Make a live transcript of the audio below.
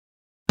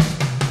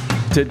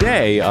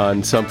Today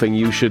on Something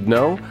You Should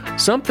Know,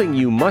 something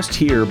you must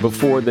hear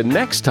before the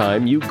next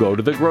time you go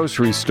to the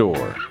grocery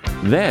store.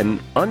 Then,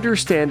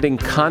 understanding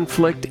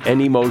conflict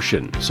and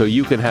emotion so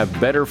you can have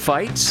better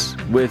fights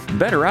with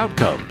better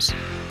outcomes.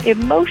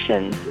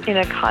 Emotions in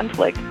a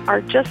conflict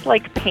are just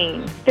like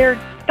pain. They're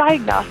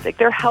diagnostic.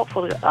 They're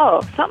helpful.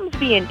 Something's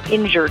being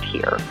injured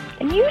here.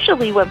 And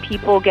usually when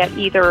people get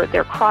either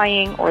they're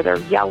crying or they're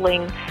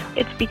yelling,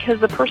 it's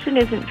because the person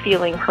isn't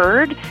feeling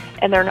heard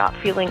and they're not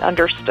feeling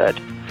understood.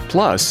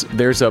 Plus,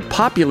 there's a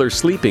popular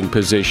sleeping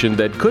position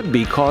that could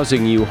be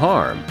causing you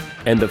harm.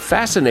 And the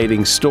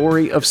fascinating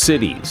story of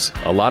cities.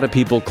 A lot of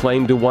people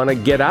claim to want to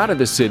get out of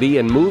the city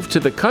and move to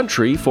the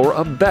country for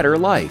a better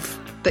life.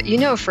 But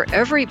for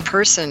every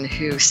person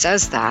who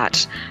says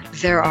that,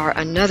 there are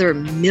another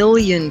 1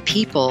 million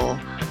people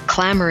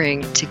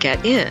clamoring to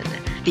get in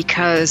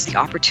because the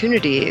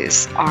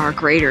opportunities are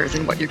greater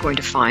than what you're going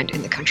to find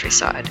in the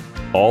countryside.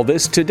 All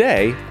this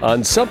today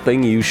on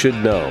Something You Should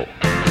Know.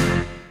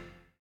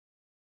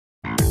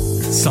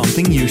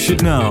 Something you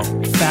should know.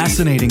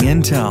 Fascinating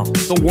intel,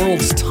 the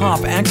world's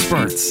top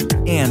experts,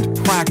 and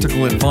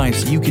practical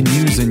advice you can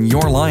use in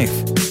your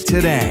life.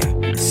 Today,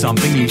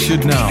 Something You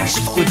Should Know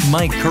with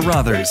Mike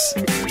Carruthers.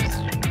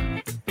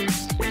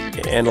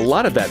 And a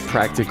lot of that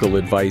practical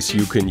advice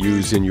you can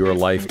use in your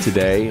life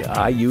today,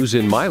 I use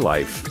in my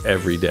life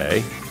every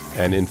day.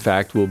 And in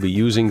fact, we'll be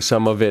using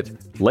some of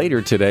it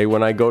later today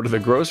when I go to the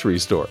grocery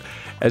store.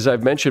 As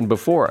I've mentioned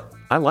before,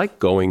 I like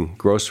going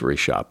grocery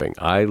shopping.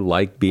 I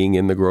like being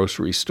in the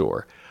grocery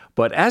store.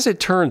 But as it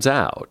turns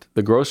out,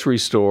 the grocery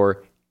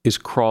store is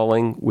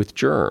crawling with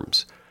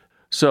germs.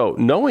 So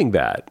knowing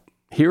that,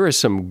 here is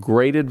some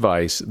great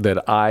advice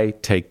that I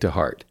take to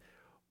heart.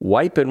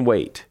 Wipe and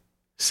wait.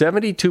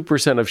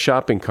 72% of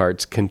shopping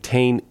carts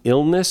contain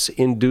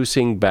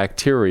illness-inducing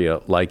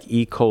bacteria like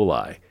E.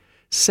 coli.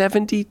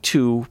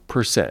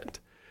 72%.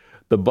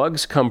 The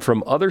bugs come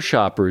from other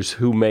shoppers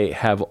who may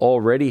have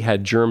already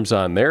had germs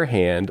on their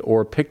hand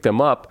or picked them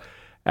up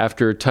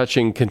after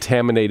touching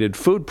contaminated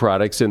food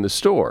products in the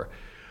store.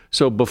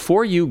 So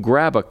before you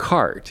grab a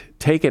cart,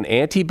 take an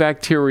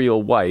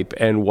antibacterial wipe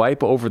and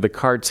wipe over the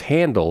cart's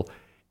handle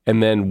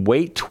and then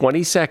wait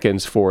 20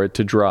 seconds for it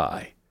to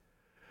dry.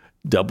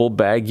 Double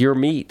bag your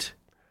meat.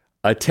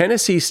 A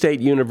Tennessee State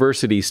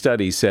University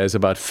study says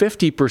about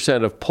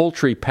 50% of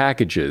poultry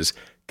packages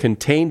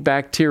contain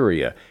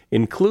bacteria,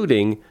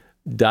 including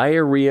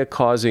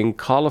diarrhea-causing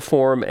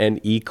coliform and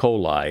E.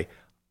 coli,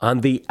 on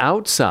the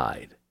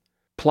outside.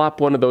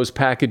 Plop one of those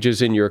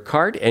packages in your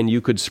cart, and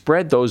you could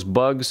spread those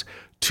bugs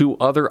to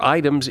other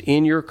items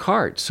in your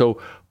cart.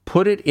 So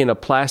put it in a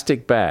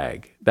plastic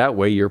bag. That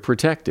way you're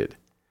protected.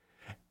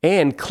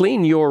 And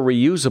clean your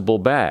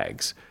reusable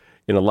bags.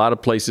 In a lot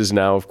of places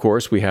now, of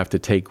course, we have to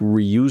take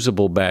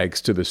reusable bags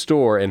to the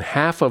store, and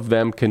half of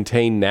them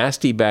contain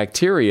nasty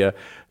bacteria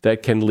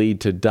that can lead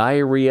to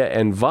diarrhea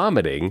and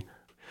vomiting,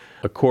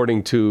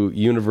 according to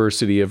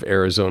University of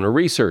Arizona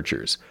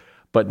researchers.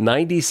 But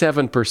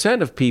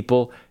 97% of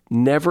people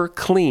never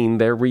clean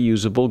their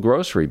reusable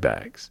grocery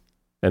bags.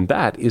 And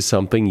that is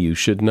something you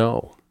should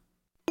know.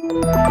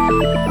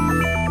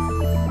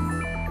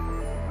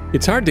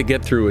 It's hard to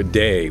get through a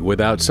day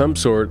without some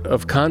sort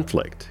of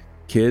conflict.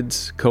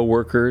 Kids,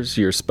 coworkers,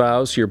 your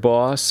spouse, your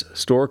boss,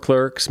 store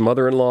clerks,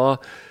 mother-in-law,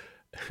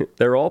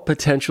 they're all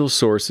potential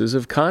sources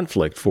of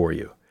conflict for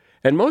you.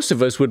 And most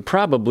of us would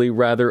probably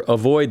rather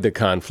avoid the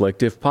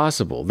conflict if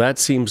possible. That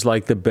seems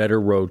like the better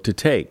road to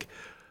take.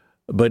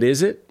 But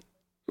is it?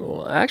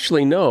 Well,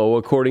 actually, no,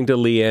 according to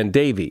Leanne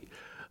Davey.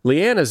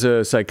 Leanne is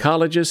a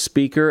psychologist,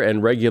 speaker,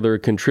 and regular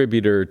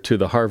contributor to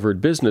the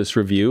Harvard Business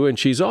Review, and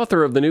she's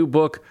author of the new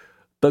book,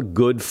 The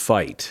Good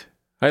Fight.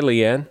 Hi,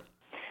 Leanne.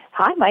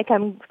 Hi, Mike.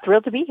 I'm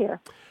thrilled to be here.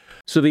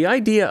 So the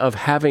idea of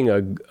having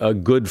a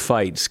good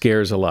fight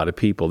scares a lot of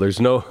people. There's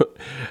no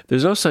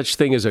such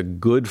thing as a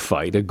good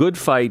fight. A good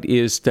fight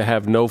is to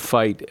have no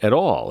fight at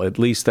all. At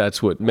least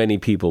that's what many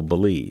people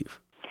believe.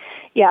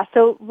 Yeah,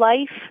 so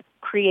life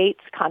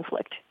creates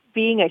conflict.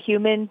 Being a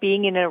human,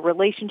 being in a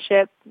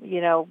relationship,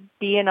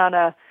 being on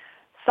a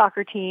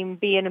soccer team,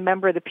 being a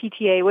member of the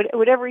PTA,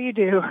 whatever you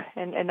do,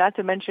 and not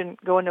to mention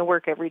going to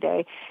work every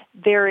day,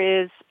 there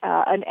is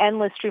an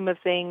endless stream of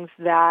things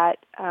that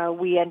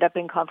we end up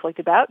in conflict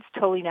about. It's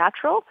totally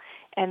natural.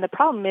 And the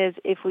problem is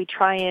if we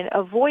try and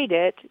avoid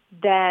it,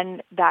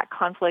 then that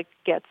conflict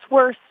gets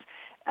worse.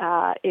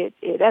 It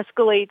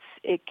escalates.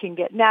 It can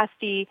get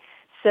nasty.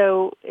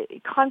 So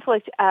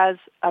conflict as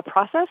a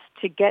process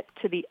to get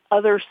to the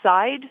other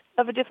side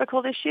of a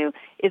difficult issue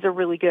is a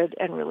really good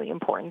and really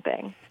important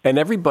thing. And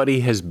everybody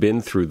has been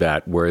through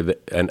that where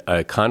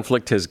a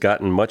conflict has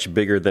gotten much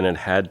bigger than it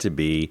had to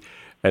be.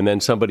 And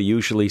then somebody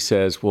usually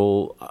says,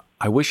 well,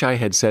 I wish I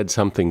had said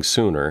something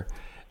sooner.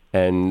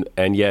 And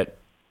yet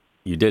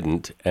you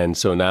didn't. And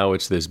so now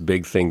it's this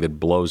big thing that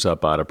blows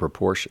up out of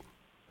proportion.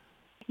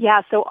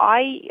 Yeah, so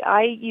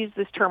I use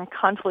this term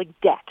conflict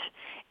debt.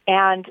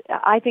 And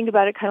I think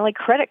about it kind of like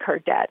credit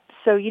card debt.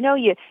 So,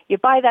 you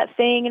buy that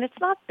thing and it's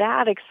not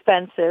that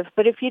expensive,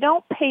 but if you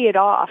don't pay it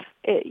off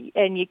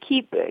and you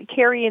keep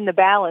carrying the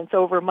balance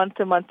over month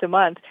to month to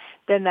month,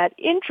 then that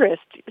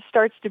interest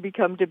starts to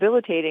become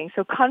debilitating.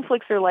 So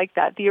conflicts are like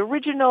that. The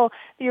original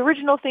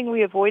thing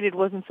we avoided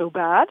wasn't so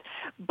bad,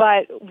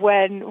 but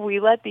when we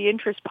let the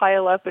interest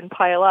pile up,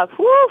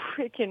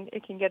 it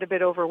can get a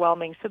bit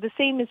overwhelming. So the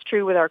same is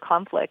true with our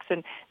conflicts.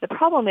 And the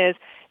problem is,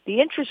 the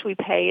interest we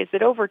pay is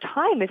that over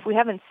time, if we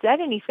haven't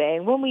said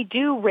anything, when we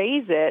do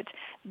raise it,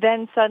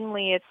 then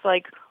suddenly it's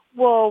like,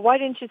 well, why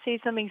didn't you say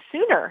something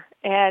sooner?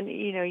 And,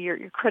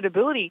 your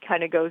credibility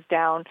kind of goes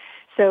down.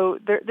 So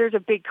there's a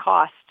big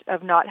cost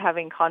of not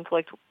having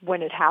conflict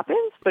when it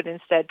happens, but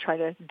instead trying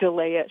to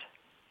delay it.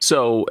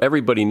 So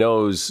everybody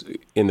knows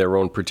in their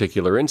own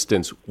particular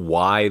instance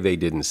why they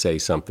didn't say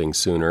something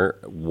sooner,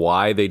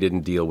 why they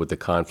didn't deal with the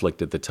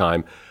conflict at the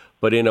time.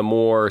 But in a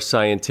more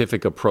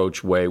scientific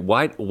approach way,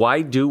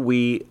 why do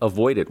we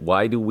avoid it?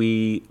 Why do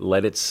we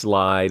let it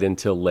slide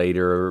until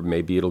later?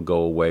 Maybe it'll go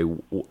away.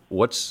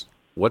 What's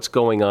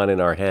going on in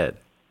our head?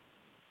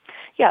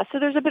 Yeah, so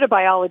there's a bit of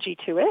biology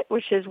to it,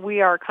 which is we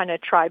are kind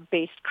of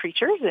tribe-based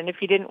creatures, and if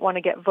you didn't want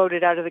to get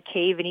voted out of the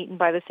cave and eaten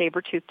by the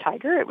saber-toothed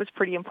tiger, it was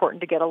pretty important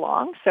to get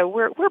along. So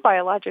we're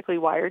biologically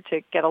wired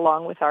to get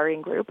along with our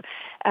in-group.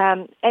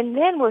 And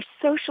then we're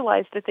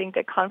socialized to think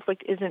that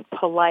conflict isn't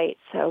polite.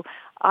 So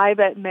I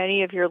bet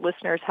many of your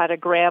listeners had a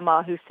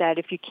grandma who said,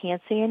 if you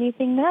can't say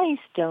anything nice,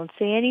 don't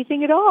say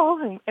anything at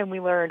all. And we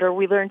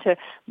learned to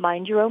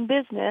mind your own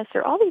business,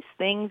 or all these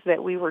things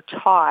that we were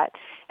taught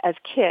as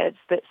kids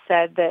that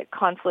said that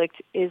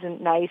conflict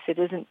isn't nice, it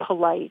isn't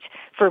polite.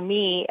 For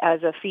me,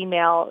 as a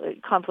female,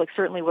 conflict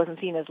certainly wasn't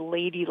seen as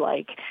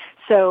ladylike.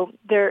 So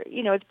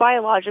it's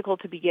biological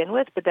to begin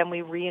with, but then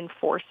we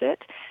reinforce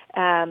it.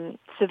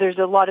 So there's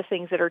a lot of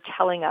things that are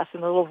telling us,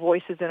 and the little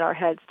voices in our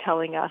heads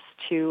telling us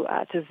to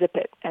zip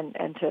it and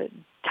to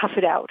tough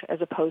it out as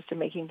opposed to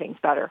making things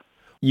better.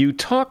 You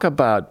talk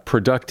about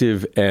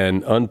productive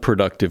and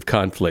unproductive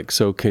conflict.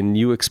 So can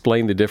you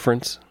explain the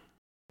difference?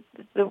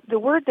 The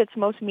word that's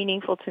most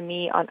meaningful to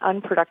me on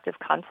unproductive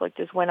conflict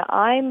is when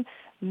I'm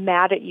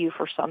mad at you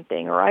for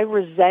something or I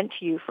resent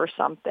you for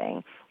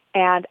something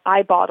and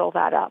I bottle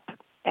that up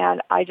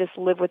and I just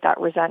live with that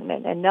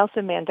resentment. And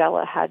Nelson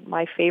Mandela had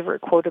my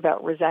favorite quote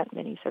about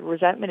resentment. He said,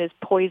 resentment is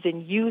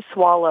poison you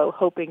swallow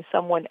hoping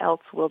someone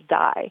else will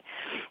die.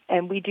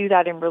 And we do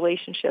that in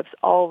relationships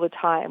all the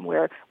time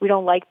where we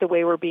don't like the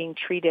way we're being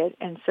treated.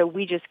 And so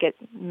we just get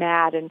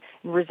mad and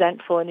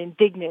resentful and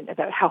indignant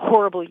about how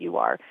horrible you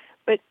are.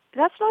 But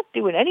that's not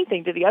doing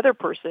anything to the other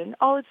person.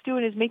 All it's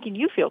doing is making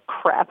you feel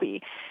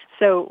crappy.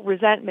 So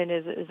resentment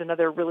is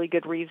another really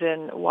good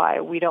reason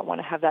why we don't want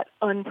to have that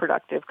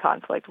unproductive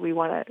conflict. We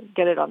want to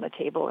get it on the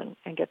table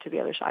and get to the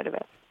other side of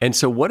it. And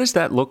so what does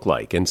that look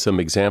like? And some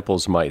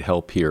examples might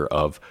help here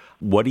of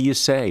what do you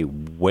say?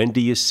 When do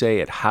you say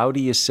it? How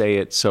do you say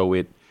it so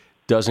it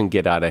doesn't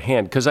get out of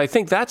hand? Because I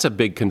think that's a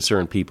big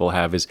concern people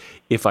have is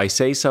if I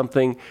say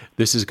something,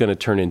 this is going to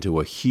turn into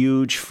a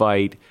huge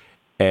fight,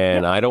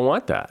 and I don't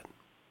want that.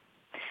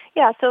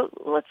 Yeah, so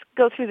let's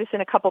go through this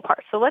in a couple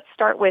parts. So let's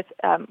start with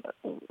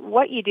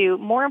what you do.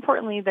 More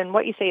importantly than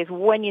what you say is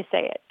when you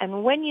say it.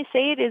 And when you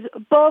say it is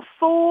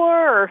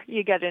before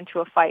you get into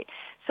a fight.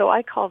 So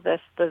I call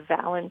this the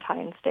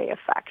Valentine's Day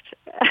effect.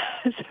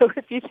 So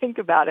if you think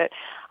about it,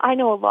 I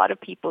know a lot of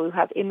people who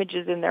have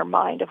images in their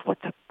mind of what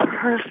the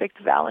perfect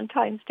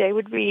Valentine's Day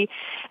would be.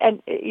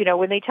 And,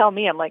 when they tell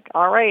me, I'm like,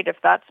 all right, if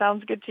that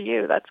sounds good to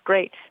you, that's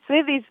great. So they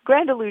have these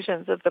grand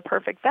illusions of the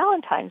perfect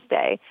Valentine's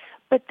Day,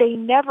 but they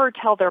never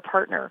tell their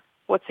partner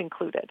what's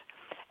included.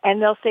 And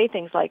they'll say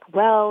things like,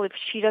 well, if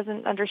she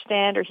doesn't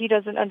understand or he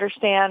doesn't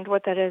understand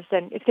what that is,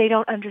 then if they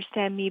don't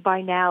understand me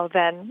by now,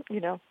 then,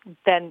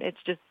 then it's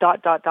just ...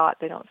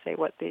 They don't say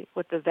what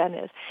the then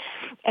is.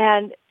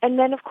 And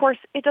then, of course,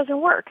 it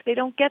doesn't work. They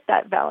don't get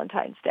that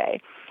Valentine's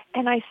Day.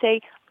 And I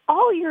say,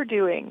 all you're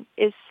doing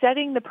is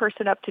setting the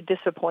person up to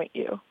disappoint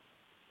you.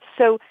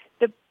 So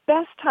the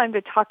best time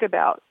to talk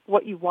about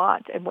what you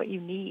want and what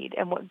you need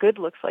and what good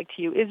looks like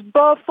to you is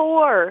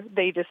before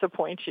they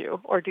disappoint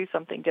you or do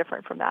something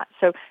different from that.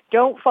 So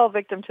don't fall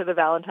victim to the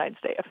Valentine's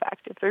Day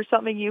effect. If there's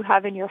something you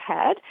have in your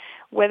head,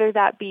 whether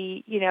that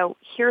be,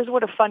 here's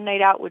what a fun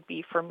night out would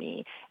be for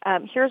me.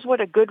 Here's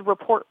what a good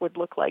report would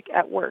look like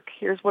at work.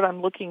 Here's what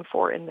I'm looking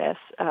for in this.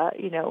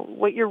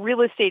 What your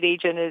real estate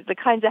agent is, the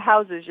kinds of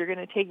houses you're going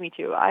to take me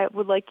to. I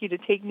would like you to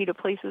take me to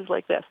places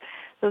like this.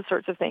 Those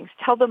sorts of things.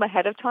 Tell them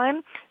ahead of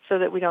time so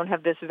that we don't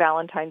have this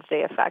Valentine's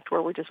Day effect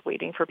where we're just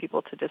waiting for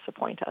people to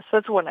disappoint us. So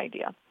that's one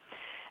idea.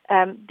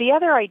 The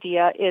other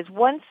idea is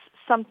once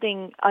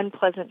something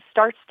unpleasant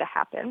starts to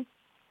happen,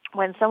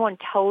 when someone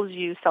tells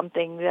you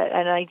something,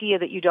 an idea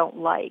that you don't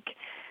like,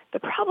 the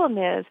problem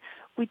is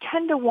we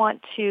tend to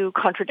want to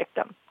contradict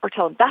them or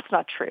tell them that's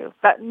not true,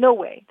 no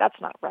way, that's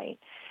not right.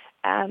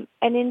 And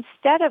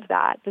instead of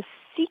that, the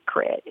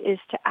secret is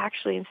to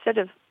actually, instead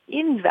of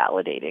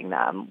invalidating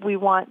them, we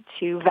want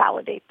to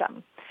validate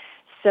them.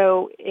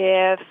 So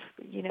if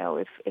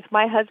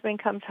my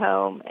husband comes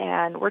home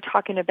and we're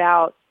talking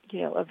about,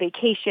 a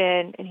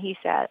vacation, and he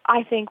said,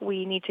 I think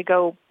we need to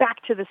go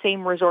back to the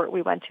same resort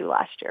we went to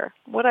last year.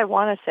 What I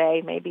want to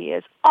say maybe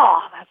is, oh,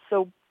 that's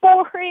so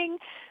boring.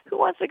 Who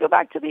wants to go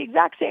back to the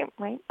exact same,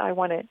 right? I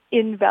want to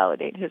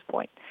invalidate his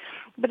point.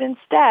 But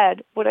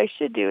instead, what I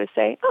should do is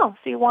say, oh,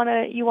 so you want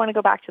to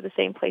go back to the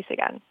same place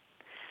again.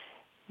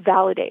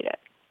 Validate it.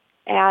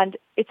 And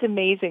it's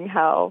amazing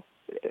how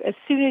as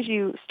soon as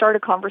you start a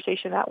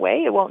conversation that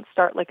way, it won't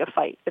start like a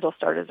fight. It'll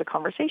start as a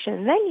conversation.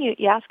 And then you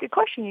ask a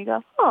question. You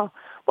go, oh,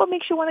 what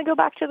makes you want to go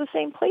back to the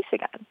same place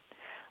again?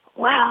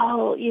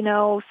 Well,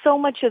 so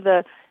much of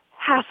the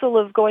hassle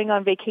of going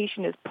on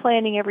vacation is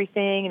planning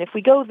everything. And if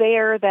we go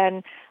there,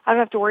 then I don't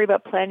have to worry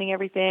about planning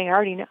everything. I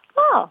already know.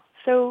 Oh,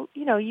 so,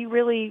 you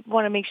really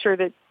want to make sure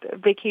that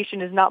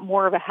vacation is not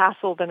more of a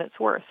hassle than it's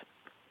worth.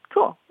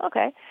 Cool.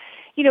 Okay.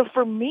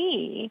 For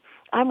me,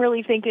 I'm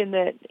really thinking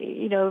that,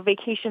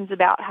 vacation's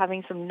about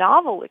having some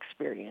novel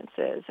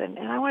experiences, and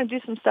I want to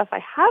do some stuff I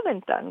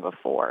haven't done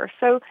before.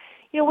 So,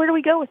 where do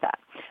we go with that?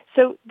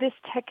 So this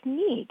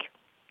technique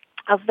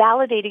of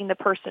validating the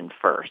person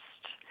first,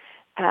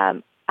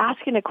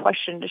 asking a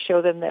question to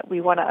show them that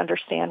we want to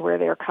understand where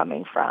they're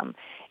coming from,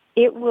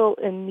 it will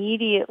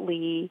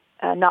immediately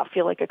not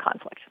feel like a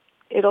conflict.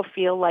 It'll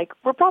feel like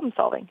we're problem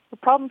solving.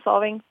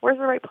 Where's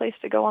the right place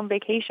to go on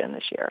vacation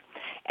this year?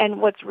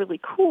 And what's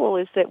really cool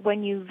is that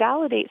when you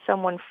validate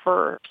someone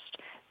first,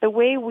 the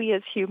way we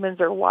as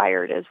humans are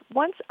wired is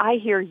once I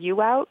hear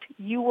you out,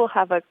 you will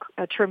have a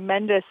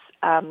tremendous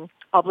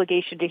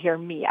obligation to hear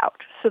me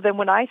out. So then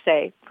when I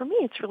say, for me,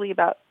 it's really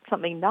about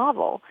something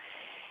novel.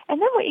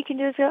 And then what you can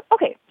do is go,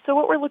 okay, so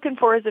what we're looking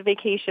for is a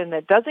vacation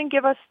that doesn't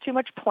give us too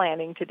much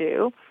planning to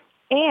do,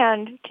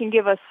 and can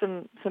give us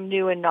some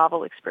new and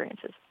novel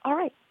experiences. All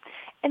right.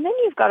 And then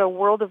you've got a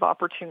world of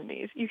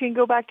opportunities. You can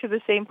go back to the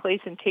same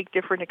place and take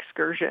different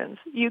excursions.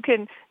 You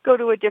can go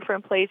to a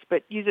different place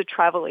but use a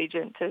travel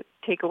agent to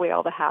take away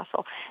all the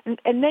hassle.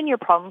 And then you're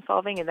problem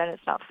solving, and then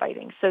it's not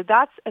fighting. So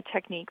that's a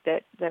technique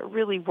that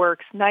really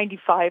works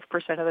 95%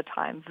 of the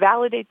time.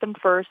 Validate them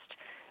first.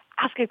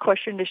 Ask a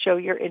question to show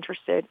you're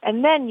interested.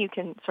 And then you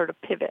can sort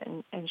of pivot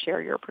and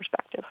share your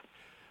perspective.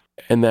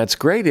 And that's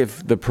great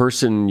if the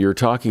person you're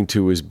talking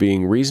to is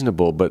being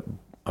reasonable, but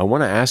I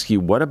want to ask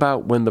you, what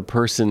about when the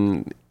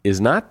person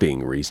is not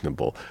being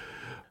reasonable?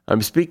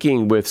 I'm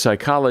speaking with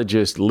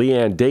psychologist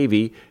Leanne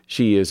Davey.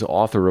 She is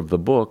author of the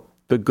book,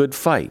 The Good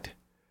Fight.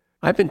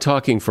 I've been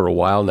talking for a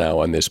while now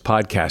on this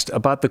podcast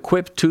about the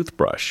Quip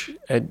toothbrush,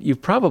 and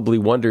you've probably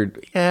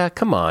wondered,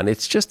 come on,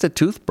 it's just a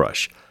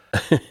toothbrush.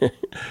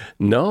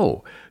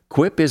 No.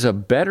 Quip is a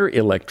better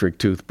electric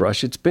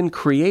toothbrush. It's been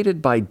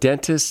created by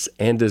dentists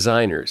and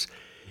designers.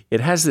 It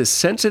has this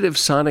sensitive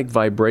sonic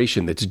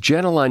vibration that's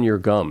gentle on your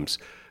gums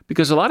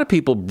because a lot of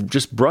people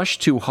just brush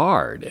too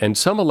hard, and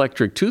some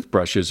electric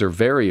toothbrushes are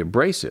very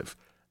abrasive.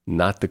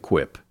 Not the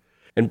Quip.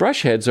 And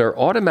brush heads are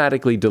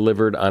automatically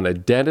delivered on a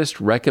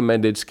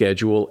dentist-recommended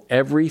schedule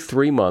every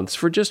 3 months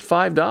for just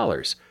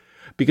 $5.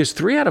 Because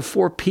 3 out of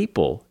 4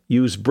 people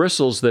use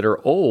bristles that are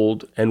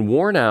old and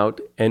worn out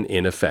and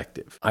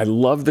ineffective. I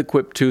love the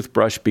Quip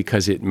toothbrush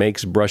because it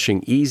makes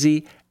brushing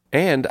easy,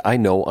 and I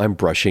know I'm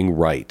brushing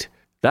right.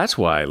 That's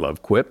why I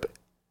love Quip.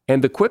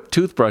 And the Quip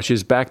toothbrush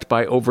is backed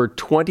by over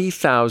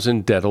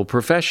 20,000 dental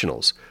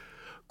professionals.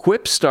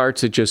 Quip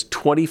starts at just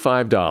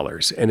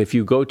 $25, and if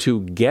you go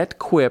to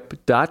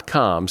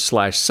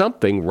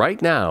getquip.com/something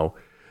right now,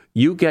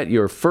 you get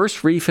your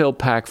first refill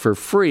pack for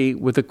free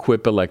with a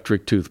Quip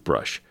electric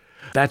toothbrush.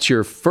 That's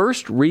your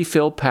first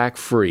refill pack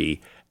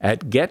free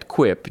at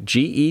GetQuip,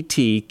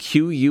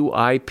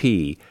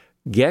 GetQuip,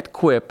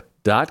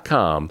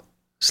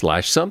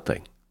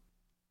 getquip.com/something.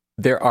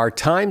 There are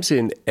times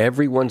in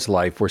everyone's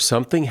life where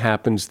something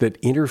happens that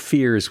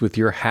interferes with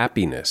your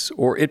happiness,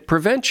 or it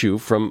prevents you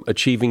from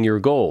achieving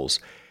your goals.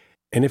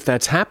 And if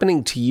that's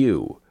happening to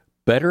you,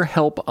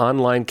 BetterHelp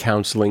Online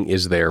Counseling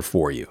is there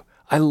for you.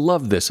 I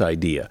love this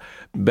idea.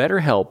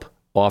 BetterHelp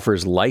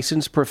offers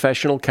licensed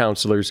professional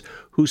counselors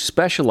who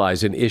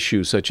specialize in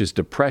issues such as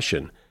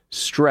depression,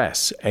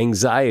 stress,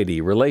 anxiety,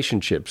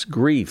 relationships,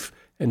 grief,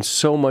 and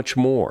so much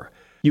more.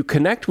 You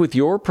connect with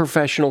your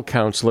professional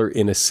counselor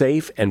in a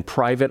safe and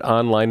private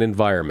online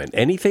environment.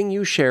 Anything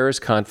you share is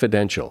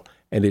confidential,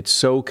 and it's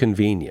so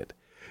convenient.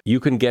 You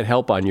can get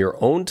help on your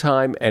own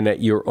time and at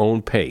your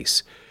own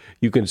pace.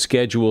 You can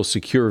schedule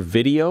secure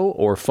video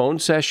or phone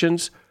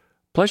sessions.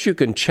 Plus, you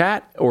can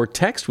chat or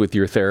text with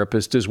your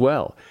therapist as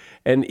well.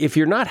 And if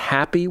you're not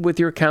happy with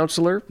your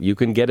counselor, you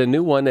can get a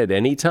new one at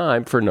any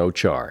time for no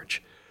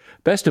charge.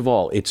 Best of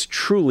all, it's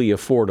truly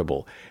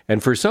affordable.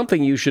 And for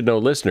Something You Should Know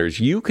listeners,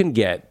 you can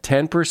get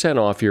 10%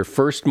 off your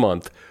first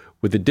month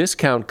with the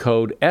discount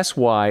code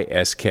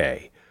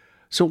SYSK.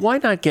 So why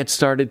not get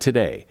started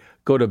today?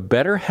 Go to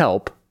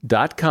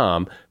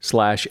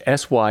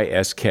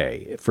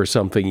betterhelp.com/SYSK for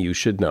Something You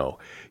Should Know.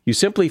 You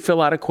simply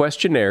fill out a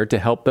questionnaire to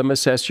help them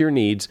assess your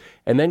needs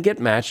and then get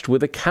matched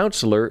with a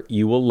counselor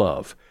you will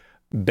love.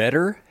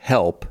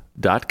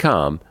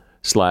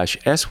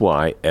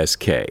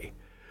 betterhelp.com/SYSK.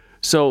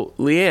 So,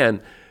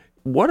 Leanne,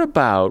 what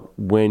about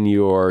when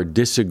you're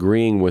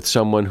disagreeing with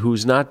someone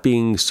who's not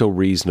being so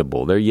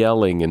reasonable? They're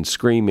yelling and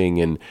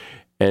screaming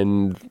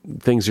and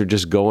things are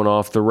just going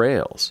off the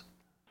rails.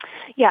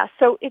 Yeah,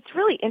 so it's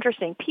really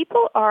interesting.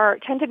 People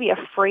tend to be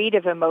afraid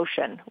of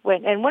emotion,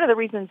 and one of the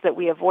reasons that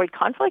we avoid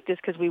conflict is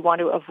because we want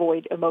to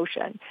avoid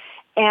emotion.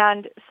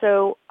 And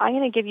so I'm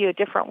going to give you a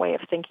different way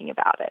of thinking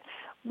about it.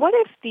 What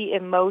if the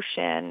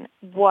emotion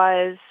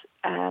was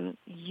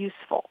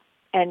useful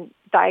and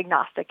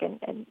diagnostic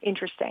and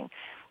interesting?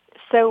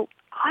 So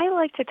I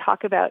like to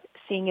talk about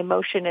seeing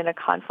emotion in a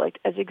conflict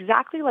as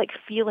exactly like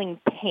feeling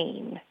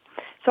pain.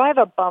 So I have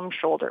a bum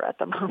shoulder at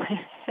the moment.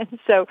 And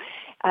so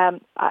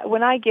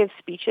when I give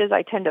speeches,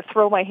 I tend to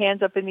throw my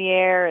hands up in the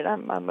air,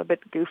 and I'm a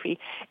bit goofy,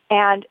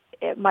 and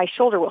my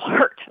shoulder will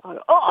hurt. I'll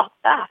go, oh,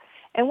 ah.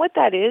 And what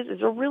that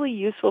is a really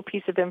useful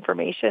piece of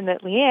information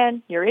that,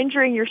 Leanne, you're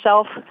injuring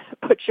yourself.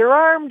 Put your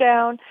arm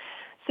down.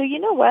 So you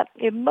know what?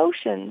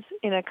 Emotions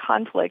in a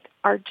conflict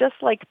are just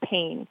like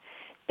pain.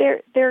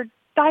 They're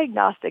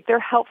diagnostic. They're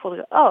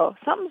helpful. Oh,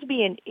 something's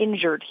being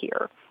injured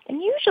here.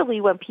 And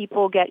usually when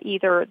people get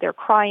either they're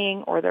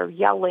crying or they're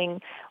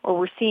yelling or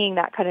we're seeing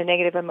that kind of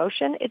negative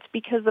emotion, it's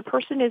because the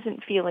person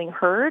isn't feeling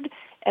heard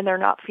and they're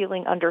not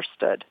feeling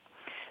understood.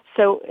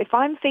 So if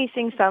I'm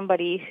facing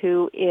somebody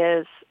who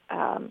is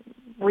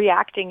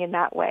reacting in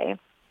that way,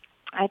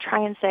 I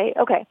try and say,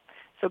 okay,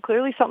 so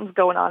clearly something's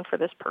going on for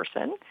this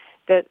person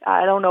that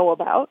I don't know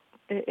about.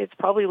 It's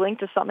probably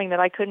linked to something that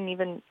I couldn't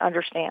even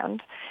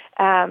understand.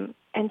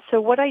 And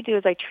so what I do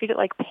is I treat it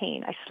like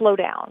pain. I slow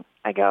down.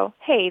 I go,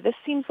 hey, this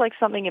seems like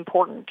something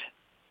important.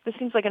 This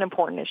seems like an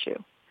important issue.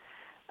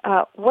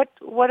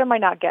 What am I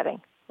not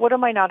getting? What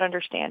am I not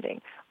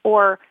understanding?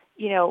 Or,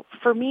 you know,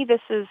 for me,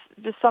 this is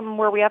just something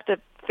where we have to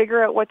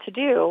figure out what to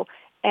do.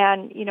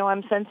 And, you know,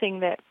 I'm sensing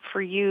that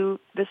for you,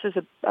 this is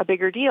a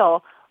bigger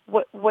deal.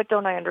 What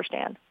don't I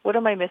understand? What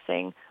am I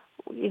missing?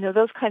 You know,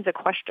 those kinds of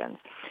questions.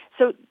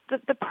 So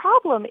the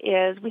problem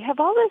is we have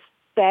all this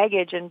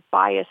baggage and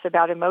bias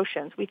about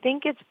emotions. We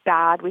think it's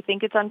bad. We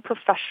think it's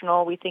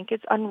unprofessional. We think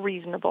it's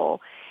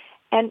unreasonable.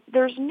 And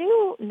there's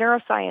new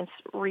neuroscience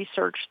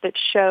research that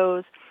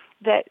shows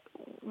that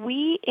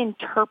we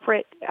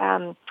interpret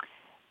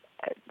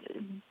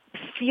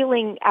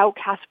feeling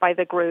outcast by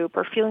the group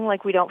or feeling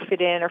like we don't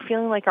fit in or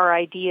feeling like our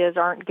ideas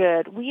aren't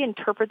good. We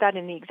interpret that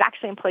in the exact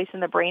same place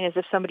in the brain as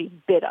if somebody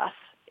bit us.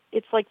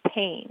 It's like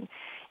pain.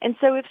 And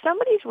so if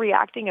somebody's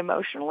reacting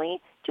emotionally,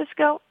 just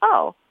go,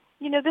 oh,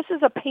 you know, this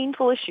is a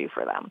painful issue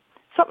for them.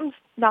 Something's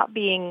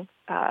being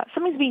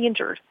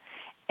injured.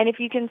 And if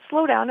you can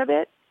slow down a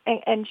bit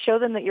and show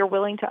them that you're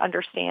willing to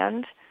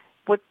understand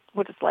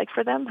what it's like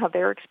for them, how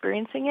they're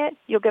experiencing it,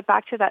 you'll get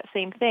back to that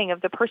same thing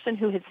of the person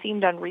who had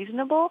seemed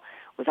unreasonable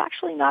was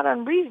actually not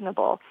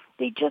unreasonable.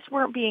 They just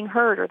weren't being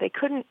heard or they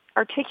couldn't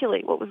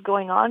articulate what was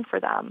going on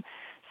for them.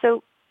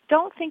 So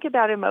don't think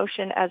about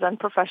emotion as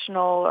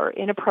unprofessional or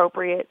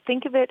inappropriate.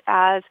 Think of it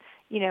as,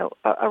 you know,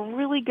 a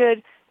really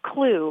good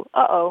clue.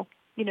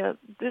 You know,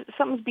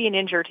 something's being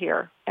injured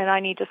here, and I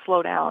need to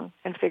slow down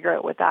and figure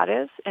out what that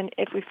is. And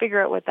if we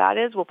figure out what that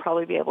is, we'll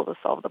probably be able to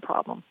solve the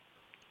problem.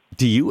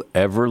 Do you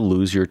ever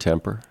lose your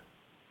temper?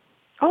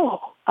 Oh,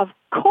 of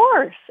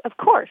course.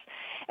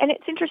 And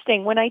it's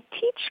interesting, when I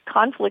teach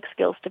conflict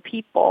skills to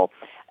people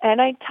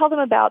and I tell them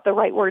about the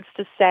right words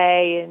to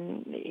say,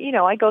 and, you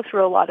know, I go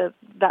through a lot of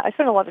that. I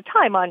spend a lot of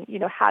time on, you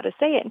know, how to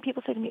say it. And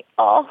people say to me,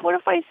 oh, what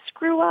if I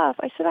screw up?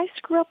 I said, I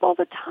screw up all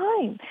the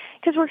time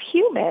because we're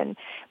human.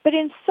 But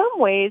in some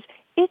ways,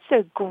 it's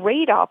a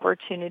great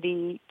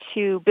opportunity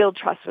to build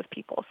trust with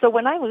people. So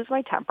when I lose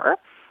my temper,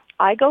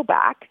 I go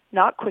back,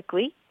 not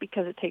quickly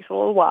because it takes a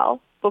little while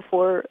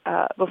before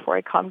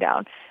I calm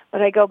down,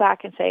 but I go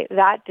back and say,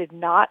 that did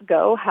not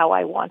go how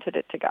I wanted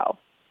it to go,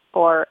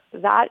 or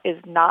that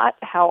is not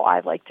how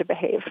I like to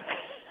behave.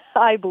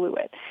 I blew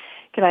it.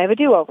 Can I have a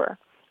do-over?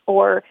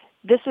 Or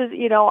this is,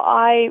 you know,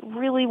 I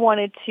really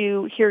wanted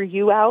to hear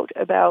you out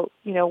about,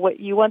 you know, what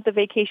you want the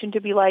vacation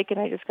to be like, and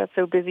I just got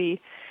so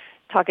busy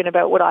talking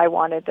about what I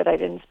wanted that I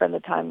didn't spend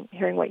the time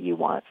hearing what you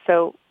want.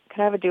 So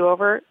can I have a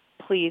do-over?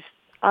 Please.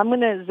 I'm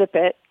going to zip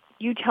it.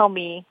 You tell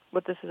me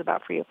what this is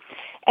about for you.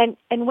 And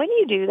when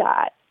you do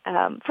that,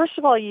 first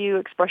of all, you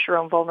express your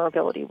own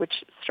vulnerability,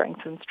 which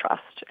strengthens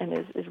trust and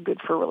is good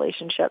for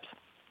relationships.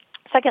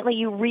 Secondly,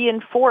 you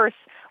reinforce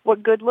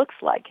what good looks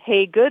like.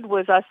 Hey, good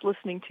was us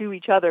listening to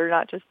each other,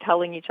 not just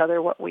telling each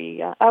other what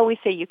we... I always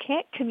say you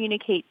can't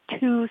communicate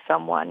to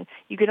someone.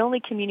 You can only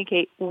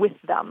communicate with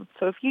them.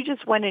 So if you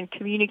just went and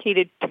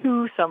communicated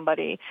to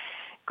somebody,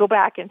 go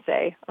back and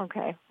say,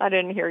 okay, I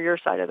didn't hear your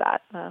side of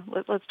that.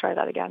 Let's try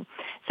that again.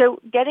 So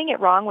getting it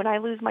wrong, when I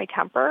lose my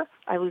temper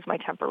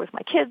with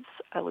my kids.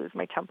 I lose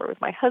my temper with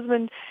my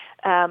husband.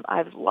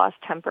 I've lost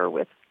temper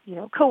with, you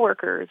know,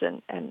 coworkers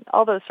and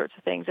all those sorts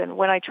of things. And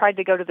when I tried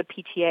to go to the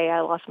PTA,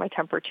 I lost my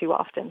temper too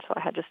often, so I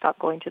had to stop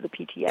going to the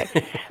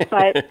PTA.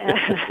 But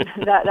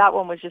that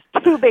one was just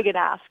too big an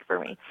ask for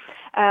me.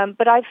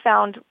 But I've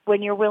found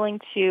when you're willing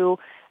to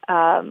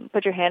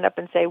put your hand up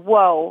and say,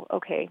 whoa,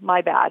 okay,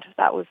 my bad.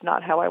 That was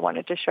not how I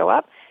wanted to show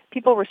up.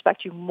 People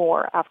respect you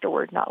more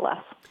afterward, not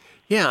less.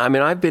 Yeah, I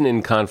mean, I've been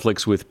in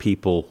conflicts with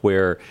people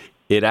where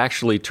it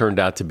actually turned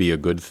out to be a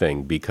good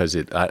thing because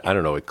I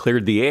don't know, it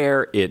cleared the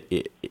air.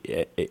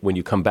 When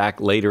you come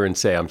back later and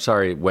say, I'm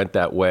sorry, it went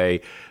that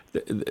way,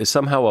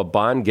 somehow a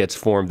bond gets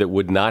formed that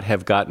would not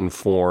have gotten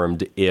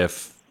formed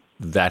if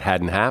that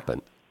hadn't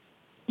happened.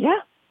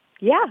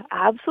 Yeah,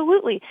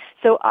 absolutely.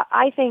 So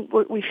I think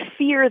we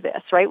fear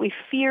this, right? We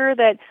fear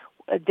that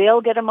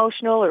they'll get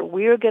emotional or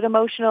we'll get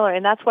emotional,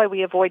 and that's why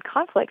we avoid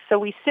conflict. So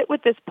we sit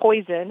with this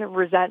poison of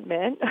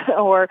resentment,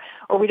 or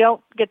we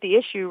don't get the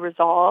issue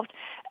resolved.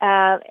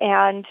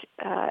 And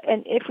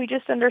if we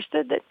just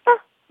understood that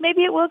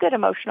maybe it will get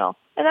emotional,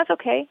 and that's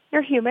okay.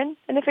 You're human,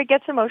 and if it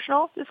gets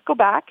emotional, just go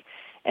back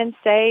and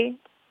say,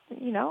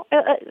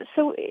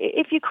 so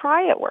if you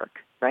cry at work,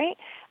 right?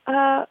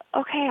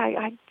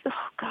 Okay,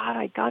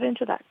 I got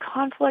into that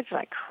conflict and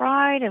I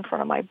cried in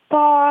front of my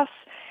boss.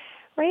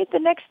 Right? The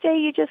next day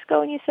you just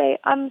go and you say,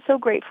 I'm so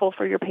grateful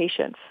for your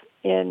patience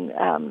in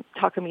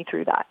talking me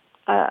through that.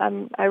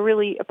 I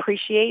really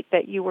appreciate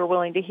that you were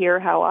willing to hear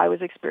how I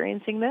was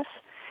experiencing this.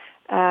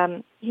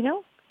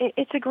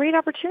 It's a great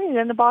opportunity.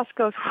 Then the boss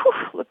goes,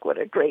 look what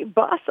a great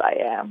boss I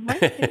am.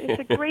 Right?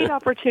 It's a great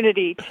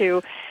opportunity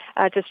to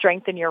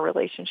strengthen your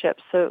relationship.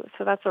 So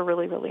that's a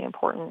really, really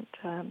important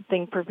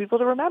thing for people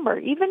to remember.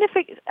 Even if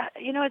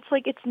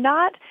it's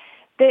not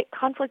that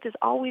conflict is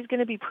always going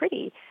to be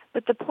pretty.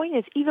 But the point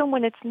is, even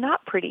when it's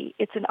not pretty,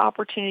 it's an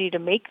opportunity to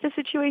make the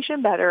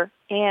situation better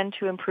and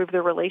to improve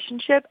the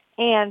relationship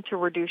and to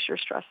reduce your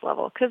stress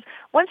level. Because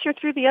once you're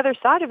through the other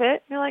side of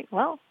it, you're like,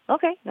 well,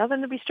 okay,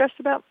 nothing to be stressed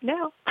about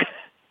now.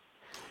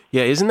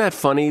 Yeah, isn't that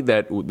funny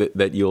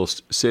that you'll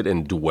sit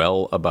and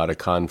dwell about a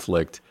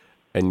conflict,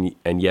 and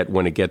yet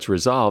when it gets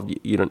resolved,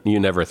 you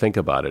never think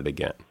about it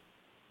again.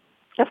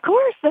 Of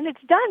course, then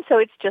it's done. So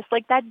it's just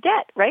like that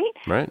debt, right?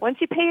 Right. Once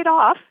you pay it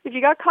off, if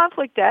you got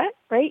conflict debt,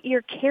 right,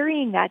 you're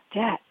carrying that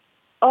debt.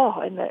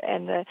 Oh, and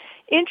the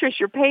interest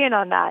you're paying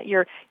on that,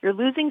 you're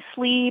losing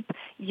sleep.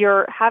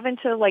 You're having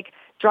to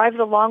drive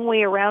the long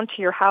way around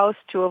to your house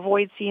to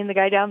avoid seeing the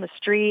guy down the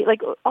street.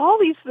 Like all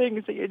these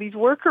things, these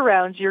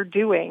workarounds you're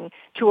doing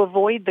to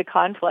avoid the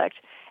conflict.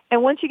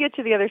 And once you get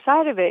to the other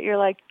side of it, you're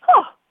like,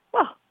 oh,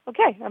 well,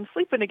 okay, I'm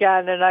sleeping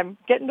again, and I'm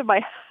getting to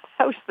my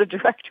house the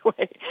direct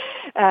way.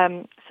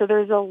 So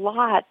there's a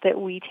lot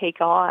that we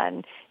take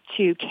on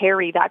to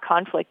carry that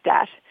conflict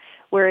debt,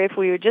 where if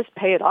we would just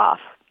pay it off,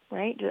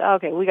 right?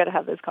 Okay, we got to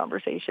have this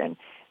conversation.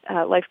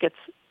 Life gets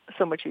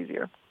so much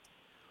easier.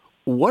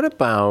 What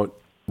about,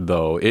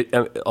 though,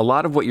 a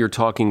lot of what you're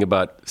talking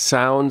about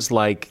sounds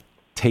like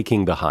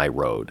taking the high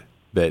road,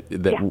 that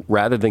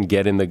rather than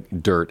get in the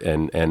dirt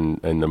and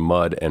the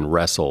mud and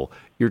wrestle,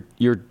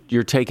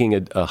 you're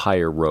taking a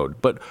higher road.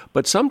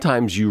 But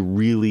sometimes you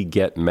really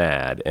get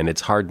mad, and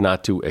it's hard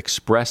not to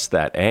express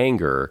that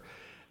anger.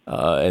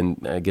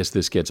 And I guess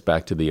this gets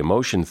back to the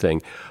emotion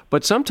thing.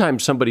 But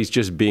sometimes somebody's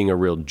just being a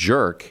real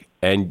jerk,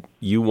 and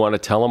you want to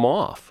tell them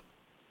off.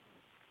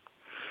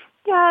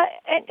 Yeah,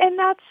 and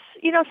that's,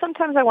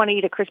 sometimes I want to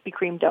eat a Krispy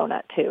Kreme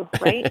donut too,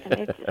 right?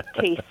 And it just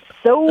tastes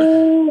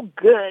so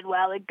good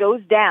while it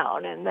goes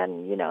down. And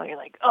then, you're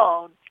like,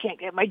 oh, can't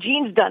get my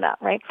jeans done up,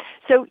 right?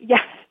 So,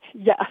 yes.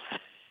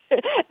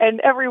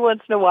 And every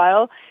once in a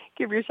while,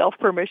 give yourself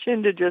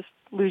permission to just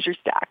lose your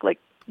stack. Like,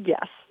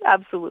 yes,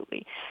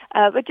 absolutely.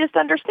 But just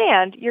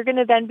understand, you're going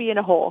to then be in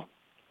a hole.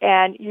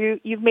 And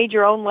you've made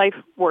your own life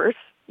worse.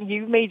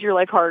 You've made your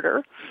life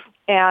harder.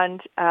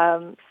 And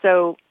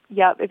so,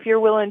 yeah, if you're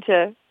willing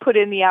to put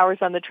in the hours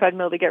on the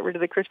treadmill to get rid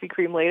of the Krispy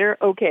Kreme later,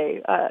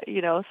 okay.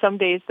 Some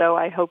days, though,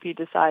 I hope you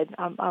decide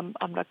I'm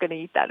not going to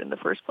eat that in the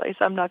first place.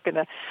 I'm not going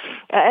to.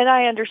 And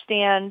I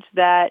understand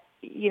that,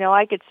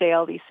 I could say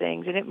all these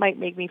things, and it might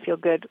make me feel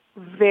good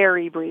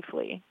very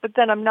briefly. But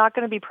then I'm not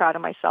going to be proud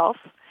of myself.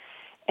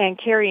 And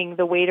carrying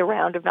the weight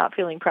around of not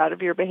feeling proud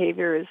of your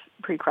behavior is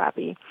pretty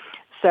crappy.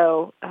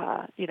 So,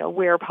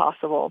 where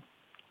possible,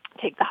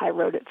 take the high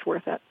road. It's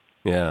worth it.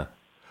 Yeah.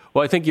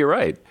 Well, I think you're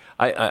right.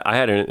 I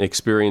had an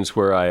experience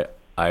where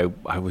I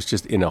was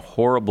just in a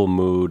horrible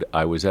mood.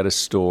 I was at a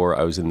store.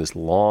 I was in this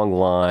long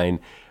line.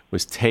 It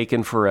was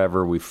taking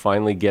forever. We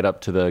finally get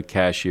up to the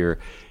cashier.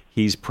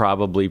 He's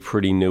probably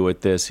pretty new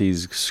at this.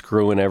 He's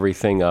screwing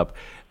everything up.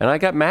 And I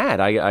got mad.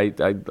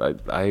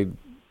 I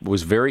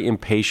was very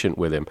impatient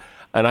with him.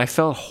 And I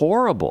felt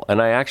horrible.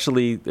 And I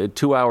actually,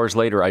 2 hours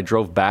later, I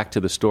drove back to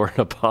the store and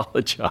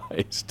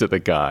apologized to the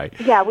guy.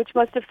 Yeah, which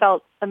must have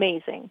felt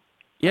amazing.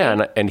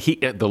 Yeah, and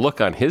the look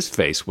on his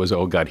face was,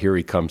 oh, God, here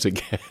he comes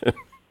again.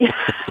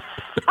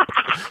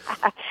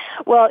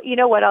 Well, you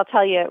know what? I'll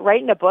tell you,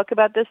 writing a book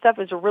about this stuff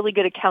is a really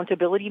good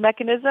accountability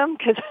mechanism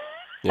because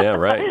yeah,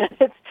 right.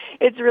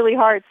 It's really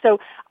hard. So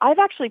I've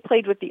actually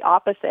played with the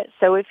opposite.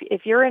 So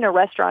if you're in a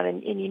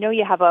restaurant and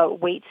you have a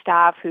wait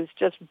staff who's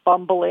just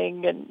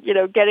bumbling and,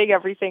 getting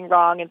everything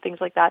wrong and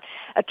things like that,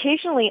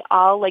 occasionally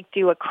I'll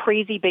do a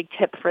crazy big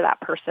tip for that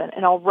person,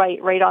 and I'll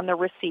write right on the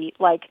receipt,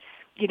 I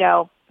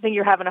think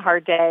you're having a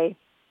hard day.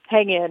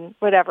 hang in,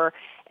 whatever.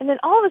 And then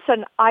all of a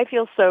sudden, I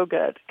feel so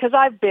good because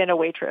I've been a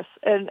waitress,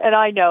 and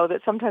I know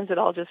that sometimes it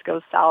all just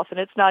goes south, and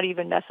it's not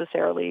even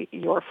necessarily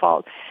your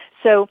fault.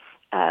 So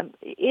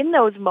in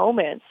those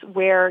moments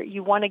where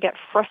you want to get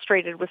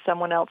frustrated with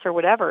someone else or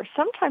whatever,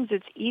 sometimes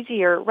it's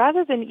easier,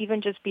 rather than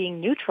even just being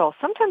neutral,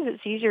 sometimes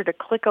it's easier to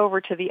click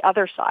over to the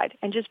other side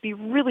and just be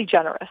really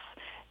generous.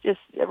 Just,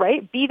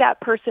 right? Be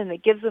that person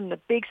that gives them the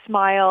big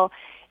smile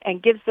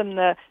and gives them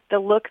the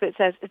look that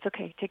says, it's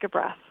okay, take a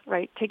breath,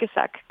 right? Take a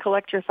sec,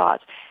 collect your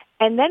thoughts.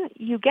 And then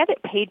you get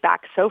it paid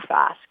back so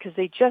fast because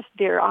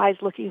their eyes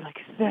look at you like,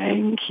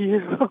 thank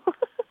you.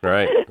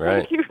 Right.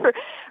 Thank you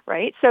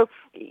right? So,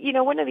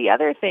 one of the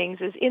other things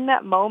is in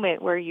that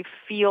moment where you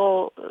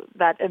feel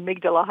that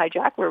amygdala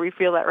hijack, where we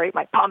feel that, right,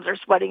 my palms are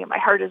sweating and my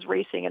heart is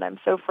racing and I'm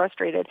so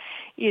frustrated,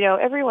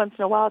 every once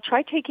in a while,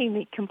 try taking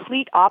the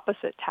complete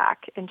opposite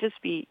tack and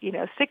just be,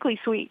 sickly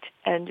sweet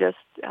and just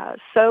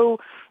so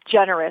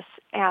generous.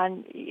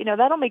 And,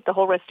 that'll make the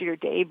whole rest of your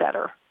day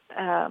better.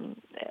 And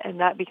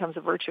that becomes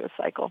a virtuous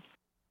cycle.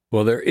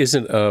 Well, there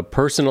isn't a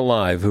person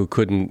alive who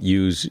couldn't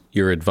use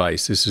your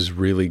advice. This is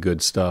really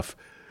good stuff.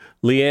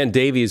 Leanne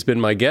Davey has been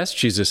my guest.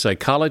 She's a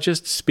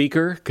psychologist,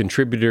 speaker,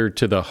 contributor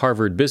to the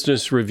Harvard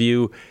Business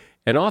Review,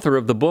 and author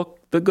of the book,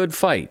 The Good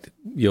Fight.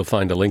 You'll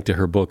find a link to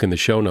her book in the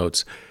show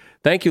notes.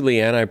 Thank you,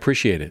 Leanne. I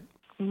appreciate it.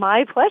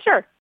 My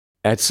pleasure.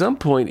 At some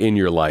point in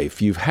your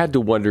life, you've had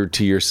to wonder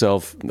to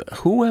yourself,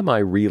 who am I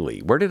really?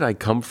 Where did I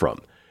come from?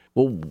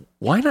 Well,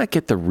 why not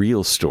get the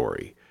real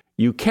story?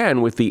 You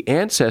can with the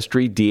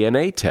Ancestry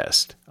DNA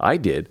test. I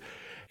did.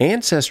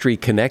 Ancestry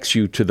connects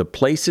you to the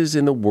places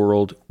in the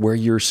world where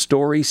your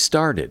story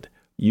started,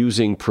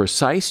 using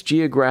precise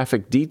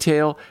geographic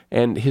detail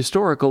and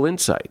historical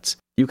insights.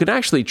 You can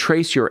actually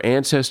trace your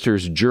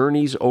ancestors'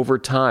 journeys over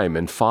time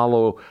and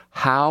follow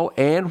how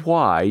and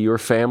why your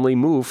family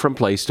moved from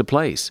place to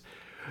place.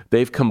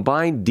 They've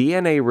combined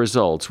DNA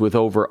results with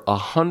over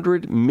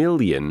 100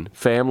 million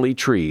family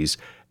trees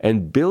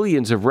and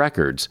billions of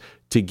records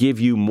to give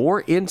you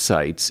more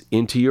insights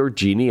into your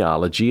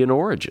genealogy and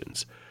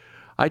origins.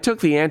 I took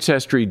the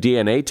Ancestry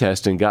DNA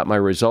test and got my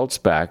results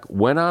back,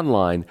 went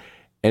online,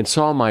 and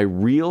saw my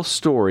real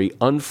story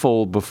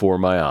unfold before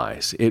my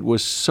eyes. It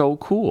was so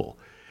cool.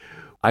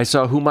 I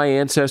saw who my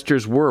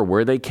ancestors were,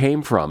 where they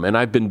came from, and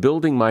I've been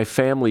building my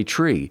family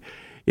tree.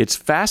 It's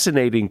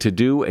fascinating to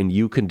do, and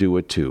you can do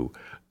it too.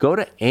 Go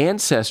to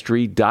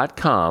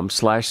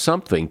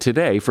Ancestry.com/something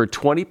today for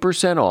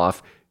 20%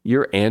 off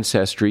your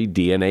Ancestry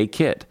DNA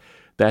kit.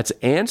 That's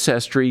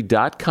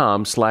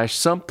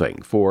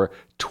Ancestry.com/something for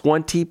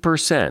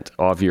 20%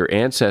 off your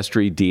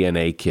Ancestry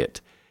DNA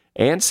kit.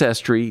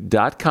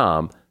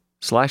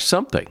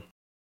 Ancestry.com/something.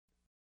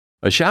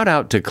 A shout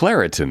out to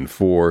Claritin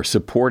for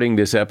supporting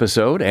this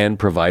episode and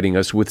providing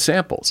us with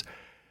samples.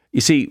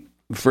 You see,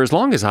 for as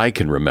long as I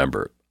can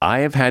remember, I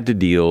have had to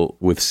deal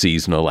with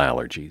seasonal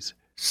allergies.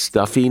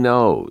 Stuffy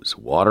nose,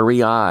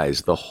 watery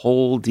eyes, the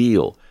whole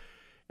deal.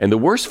 And the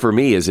worst for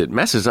me is it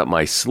messes up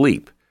my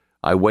sleep.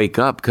 I wake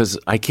up because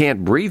I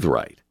can't breathe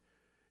right.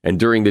 And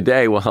during the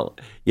day, well,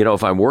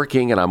 if I'm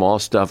working and I'm all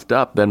stuffed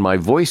up, then my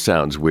voice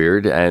sounds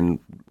weird, and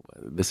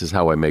this is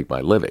how I make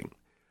my living.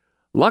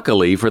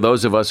 Luckily, for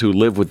those of us who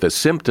live with the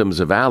symptoms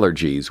of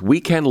allergies,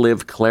 we can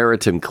live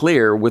Claritin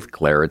Clear with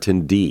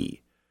Claritin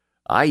D.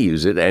 I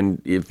use it,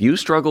 and if you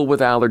struggle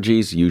with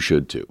allergies, you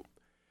should too.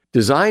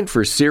 Designed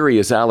for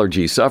serious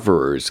allergy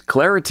sufferers,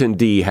 Claritin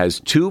D has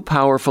 2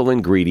 powerful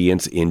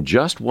ingredients in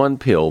just one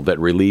pill that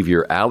relieve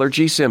your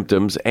allergy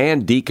symptoms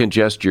and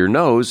decongest your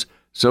nose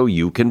so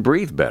you can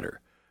breathe better.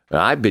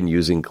 I've been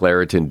using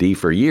Claritin D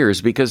for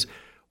years because,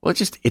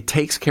 it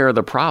takes care of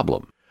the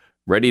problem.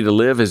 Ready to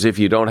live as if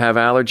you don't have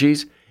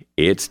allergies?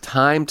 It's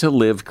time to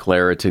live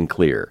Claritin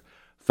Clear.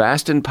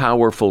 Fast and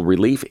powerful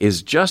relief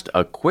is just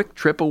a quick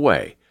trip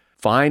away.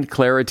 Find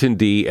Claritin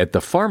D at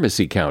the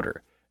pharmacy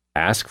counter.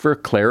 Ask for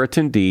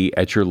Claritin D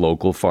at your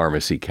local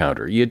pharmacy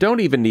counter. You don't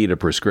even need a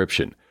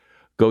prescription.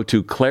 Go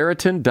to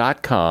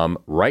Claritin.com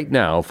right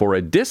now for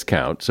a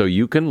discount so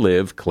you can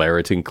live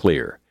Claritin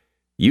Clear.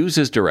 Use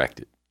as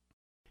directed.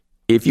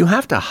 If you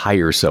have to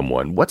hire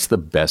someone, what's the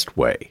best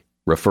way?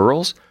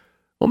 Referrals?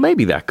 Well,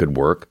 maybe that could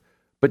work.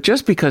 But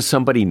just because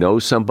somebody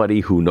knows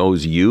somebody who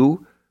knows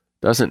you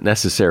doesn't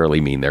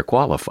necessarily mean they're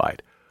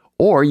qualified.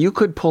 Or you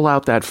could pull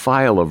out that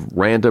file of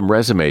random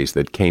resumes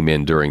that came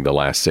in during the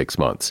last 6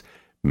 months.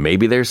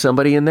 Maybe there's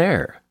somebody in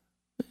there.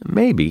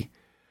 Maybe.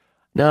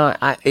 Now,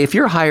 if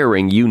you're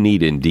hiring, you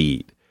need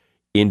Indeed.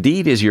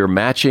 Indeed is your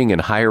matching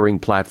and hiring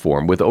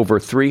platform with over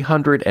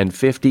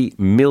 350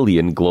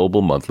 million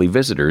global monthly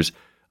visitors,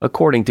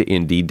 according to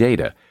Indeed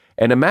data,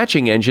 and a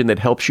matching engine that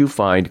helps you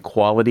find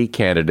quality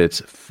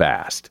candidates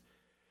fast.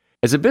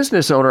 As a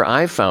business owner,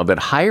 I've found that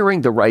hiring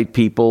the right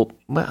people,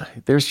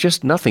 there's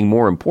just nothing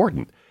more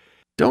important.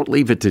 Don't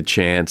leave it to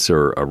chance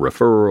or a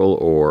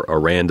referral or a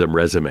random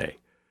resume.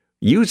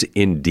 Use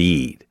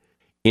Indeed.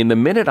 In the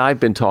minute I've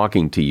been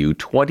talking to you,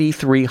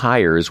 23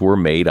 hires were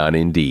made on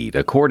Indeed,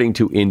 according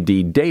to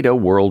Indeed data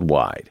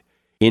worldwide.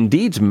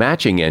 Indeed's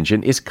matching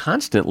engine is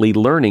constantly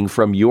learning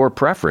from your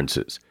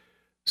preferences.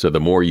 So the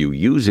more you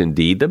use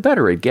Indeed, the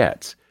better it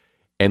gets.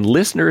 And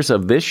listeners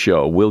of this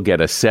show will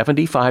get a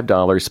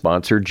 $75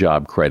 sponsored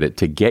job credit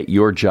to get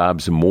your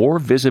jobs more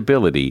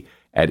visibility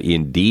at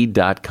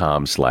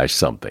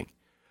Indeed.com/something.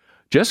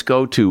 Just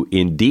go to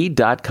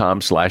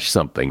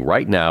Indeed.com/something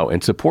right now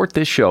and support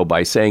this show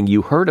by saying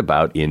you heard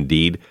about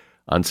Indeed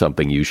on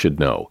Something You Should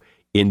Know.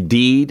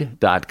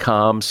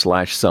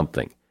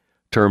 Indeed.com/something.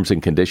 Terms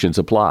and conditions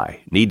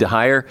apply. Need to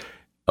hire?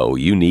 Oh,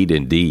 you need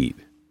Indeed.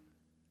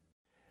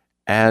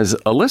 As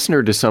a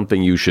listener to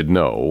Something You Should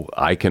Know,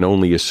 I can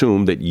only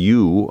assume that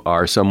you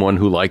are someone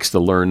who likes to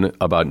learn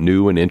about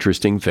new and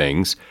interesting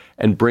things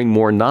and bring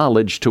more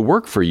knowledge to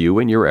work for you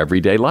in your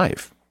everyday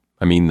life.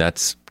 I mean,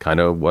 that's kind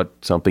of what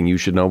Something You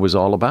Should Know is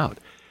all about.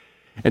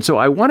 And so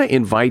I want to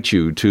invite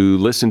you to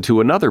listen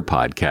to another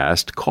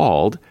podcast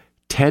called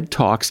TED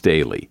Talks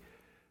Daily.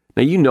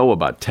 Now, you know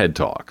about TED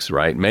Talks,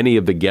 right? Many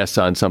of the guests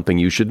on Something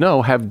You Should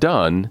Know have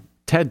done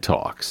TED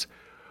Talks.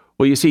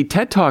 Well, you see,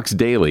 TED Talks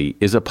Daily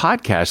is a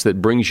podcast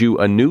that brings you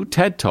a new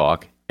TED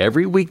Talk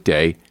every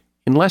weekday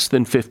in less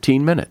than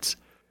 15 minutes.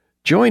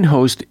 Join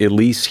host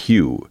Elise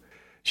Hu.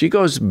 She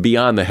goes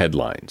beyond the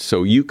headlines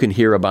so you can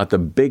hear about the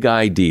big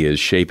ideas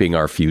shaping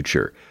our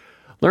future.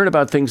 Learn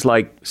about things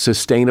like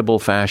sustainable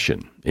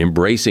fashion,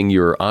 embracing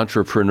your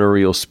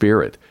entrepreneurial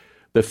spirit,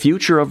 the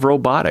future of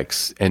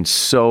robotics, and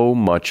so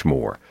much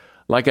more.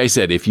 Like I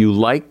said, if you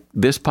like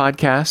this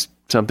podcast,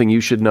 Something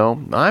You Should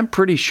Know, I'm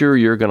pretty sure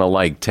you're going to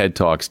like TED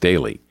Talks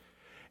Daily.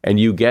 And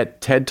you get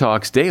TED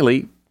Talks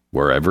Daily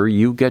wherever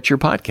you get your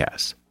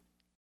podcasts.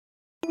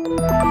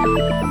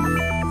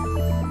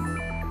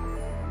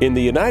 In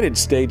the United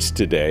States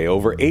today,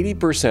 over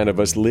 80% of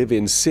us live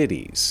in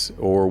cities,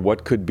 or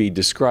what could be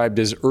described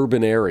as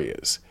urban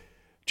areas.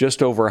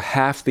 Just over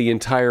half the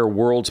entire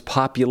world's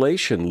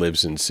population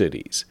lives in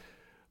cities.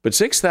 But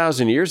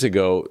 6,000 years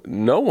ago,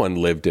 no one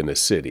lived in a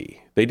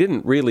city. They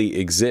didn't really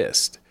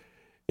exist.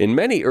 In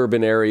many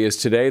urban areas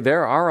today,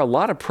 there are a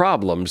lot of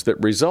problems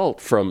that result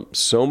from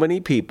so many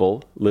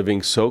people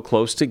living so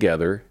close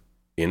together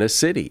in a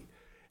city.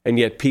 And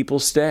yet people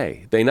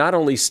stay. They not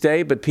only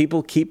stay, but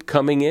people keep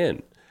coming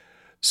in.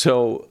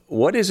 So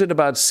what is it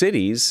about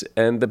cities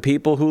and the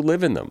people who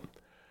live in them?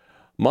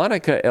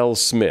 Monica L.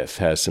 Smith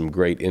has some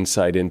great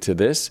insight into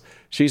this.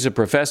 She's a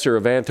professor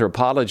of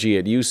anthropology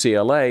at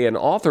UCLA and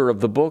author of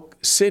the book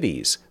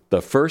Cities,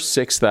 The First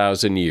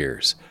 6,000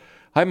 Years.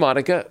 Hi,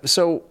 Monica.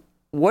 So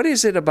what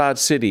is it about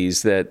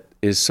cities that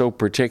is so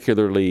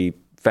particularly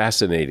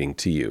fascinating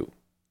to you?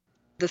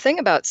 The thing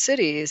about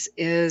cities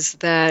is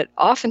that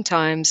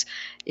oftentimes,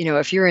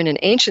 if you're in an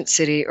ancient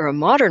city or a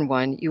modern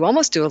one, you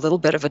almost do a little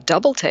bit of a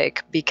double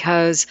take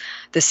because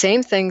the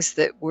same things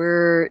that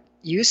we're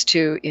used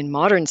to in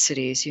modern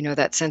cities,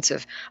 that sense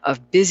of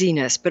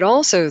busyness, but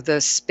also the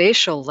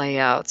spatial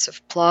layouts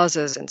of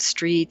plazas and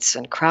streets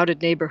and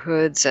crowded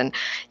neighborhoods and,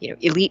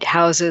 elite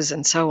houses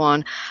and so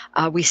on.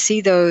 We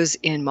see those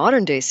in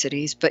modern day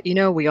cities, but,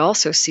 we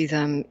also see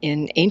them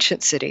in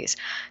ancient cities.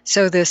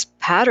 So this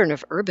pattern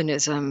of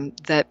urbanism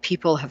that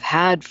people have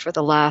had for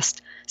the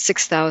last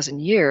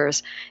 6,000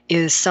 years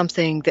is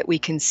something that we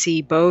can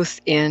see both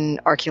in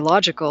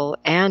archaeological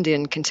and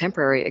in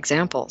contemporary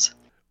examples.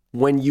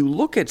 When you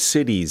look at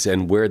cities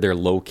and where they're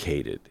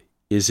located,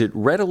 is it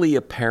readily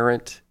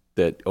apparent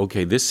that,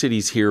 okay, this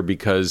city's here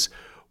because,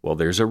 well,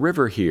 there's a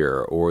river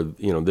here, or,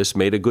 this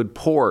made a good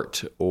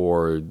port,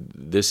 or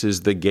this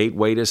is the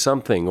gateway to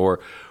something, or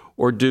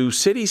do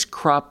cities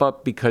crop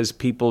up because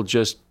people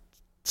just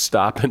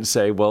stop and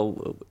say,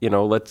 well,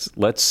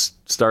 let's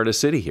start a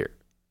city here?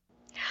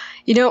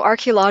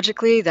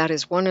 Archaeologically, that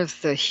is one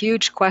of the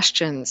huge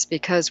questions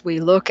because we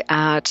look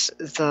at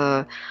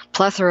the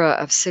plethora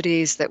of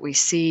cities that we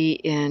see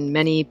in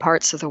many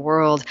parts of the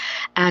world,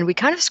 and we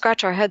kind of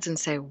scratch our heads and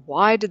say,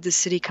 why did the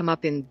city come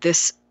up in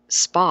this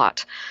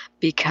spot?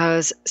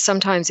 Because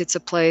sometimes it's a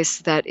place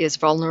that is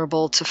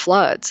vulnerable to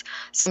floods.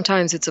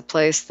 Sometimes it's a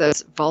place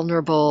that's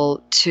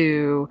vulnerable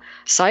to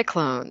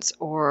cyclones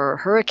or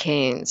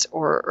hurricanes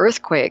or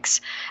earthquakes.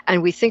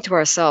 And we think to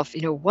ourselves,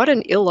 what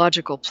an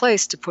illogical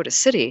place to put a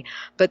city.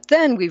 But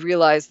then we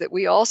realize that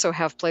we also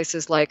have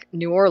places like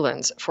New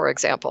Orleans, for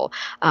example,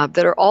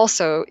 that are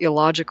also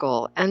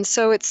illogical. And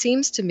so it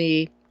seems to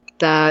me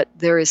that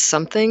there is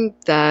something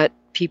that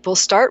people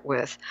start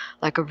with,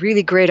 like a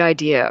really great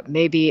idea,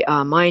 maybe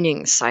a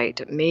mining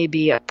site,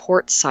 maybe a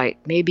port site,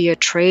 maybe a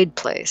trade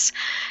place.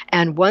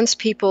 And once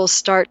people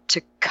start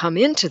to come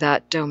into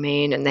that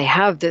domain and they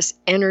have this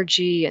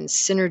energy and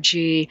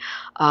synergy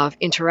of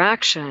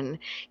interaction,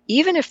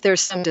 even if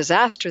there's some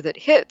disaster that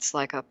hits,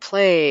 like a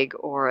plague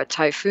or a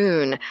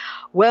typhoon,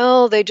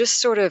 well, they just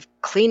sort of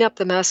clean up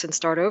the mess and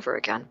start over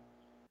again.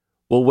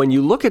 Well, when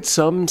you look at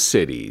some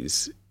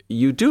cities,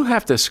 you do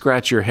have to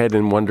scratch your head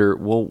and wonder,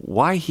 well,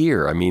 why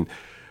here? I mean,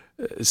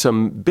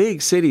 some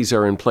big cities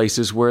are in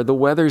places where the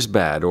weather's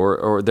bad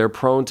or they're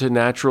prone to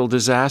natural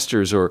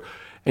disasters,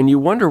 and you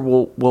wonder,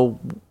 well,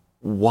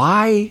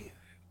 why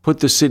put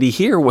the city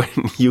here when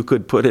you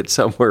could put it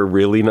somewhere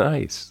really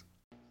nice?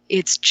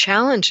 It's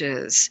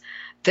challenges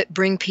that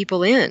bring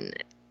people in.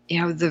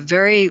 The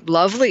very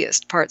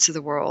loveliest parts of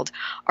the world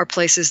are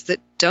places that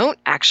don't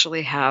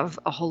actually have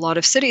a whole lot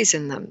of cities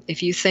in them.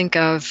 If you think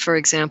of, for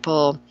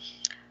example,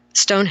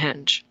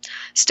 Stonehenge.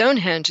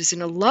 Stonehenge is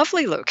in a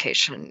lovely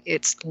location.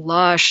 It's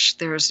lush,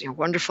 there's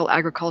wonderful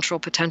agricultural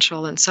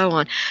potential and so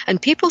on.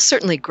 And people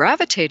certainly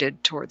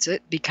gravitated towards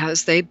it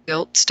because they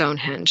built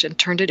Stonehenge and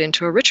turned it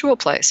into a ritual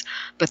place,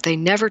 but they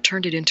never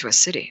turned it into a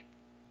city.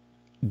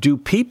 Do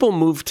people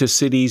move to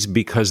cities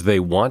because they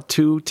want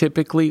to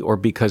typically, or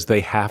because they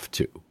have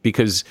to?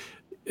 Because,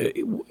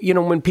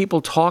 when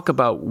people talk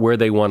about where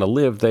they want to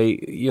live,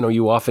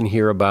 you often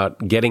hear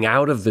about getting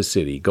out of the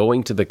city,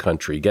 going to the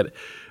country,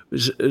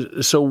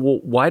 So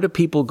why do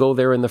people go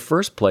there in the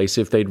first place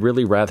if they'd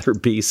really rather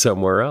be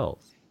somewhere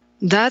else?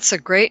 That's a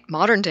great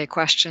modern day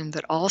question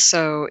that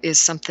also is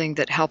something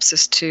that helps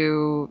us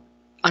to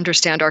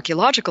understand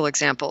archaeological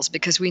examples,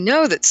 because we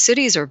know that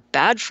cities are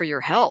bad for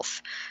your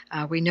health.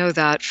 We know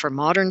that for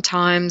modern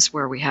times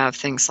where we have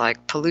things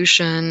like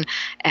pollution,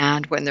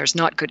 and when there's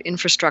not good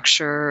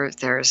infrastructure,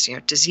 there's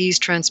disease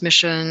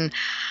transmission.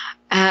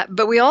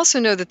 But we also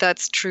know that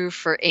that's true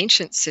for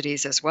ancient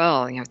cities as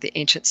well. The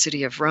ancient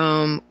city of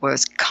Rome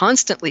was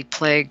constantly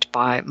plagued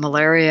by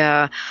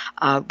malaria.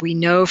 We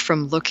know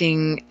from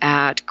looking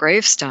at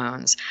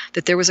gravestones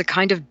that there was a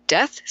kind of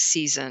death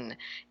season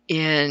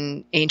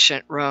in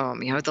ancient Rome.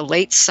 The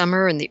late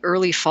summer and the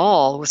early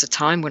fall was a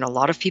time when a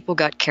lot of people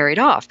got carried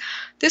off.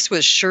 This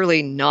was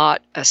surely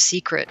not a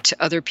secret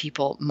to other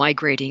people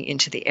migrating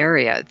into the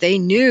area. They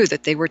knew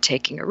that they were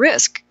taking a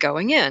risk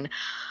going in.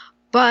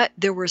 But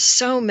there were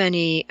so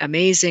many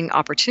amazing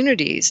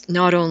opportunities,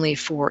 not only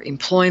for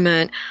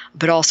employment,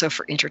 but also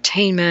for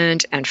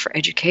entertainment and for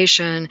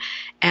education.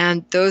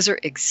 And those are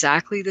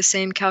exactly the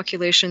same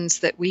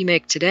calculations that we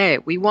make today.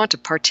 We want to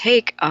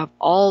partake of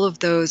all of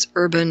those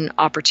urban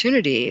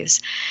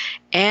opportunities.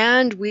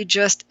 And we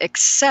just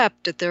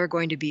accept that there are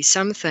going to be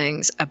some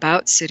things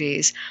about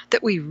cities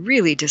that we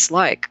really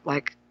dislike,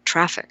 like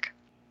traffic.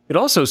 It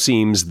also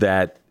seems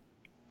that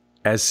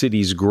as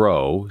cities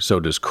grow,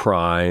 so does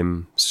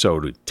crime, so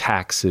do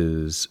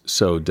taxes,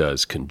 so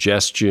does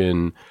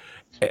congestion,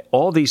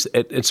 all these.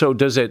 And so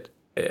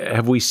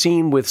have we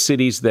seen with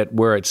cities that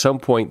where at some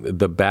point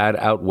the bad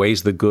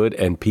outweighs the good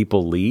and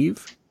people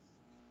leave?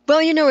 Well,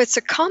 it's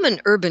a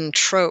common urban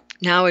trope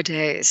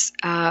nowadays,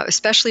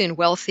 especially in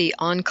wealthy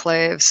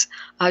enclaves,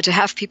 to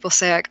have people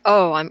say, like,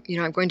 "Oh, I'm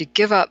going to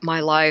give up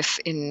my life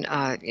in,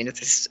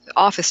 this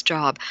office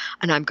job,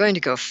 and I'm going to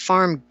go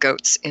farm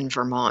goats in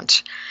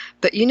Vermont."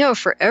 But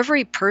for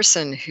every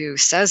person who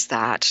says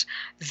that,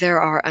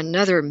 there are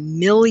another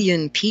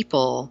million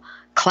people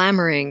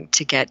clamoring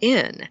to get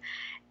in,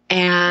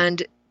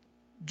 and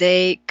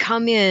they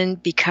come in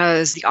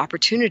because the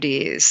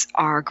opportunities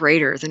are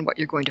greater than what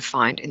you're going to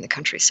find in the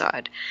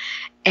countryside.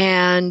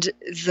 And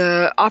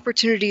the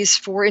opportunities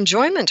for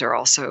enjoyment are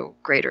also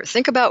greater.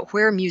 Think about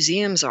where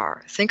museums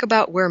are. Think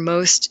about where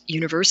most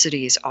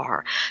universities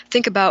are.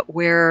 Think about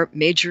where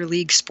major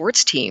league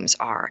sports teams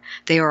are.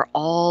 They are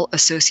all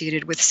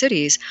associated with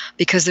cities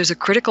because there's a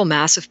critical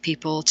mass of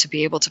people to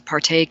be able to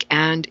partake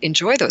and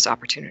enjoy those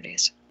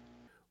opportunities.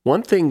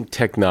 One thing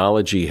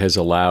technology has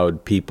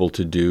allowed people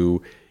to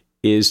do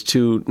is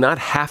to not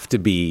have to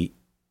be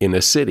in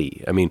a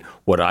city. I mean,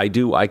 what I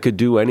do, I could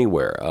do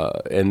anywhere.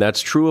 And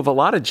that's true of a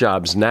lot of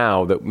jobs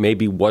now that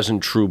maybe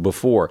wasn't true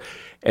before.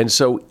 And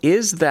so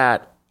is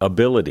that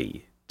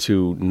ability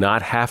to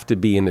not have to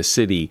be in a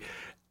city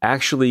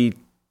actually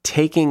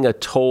taking a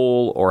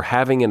toll or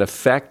having an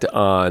effect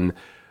on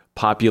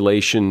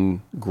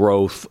population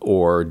growth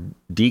or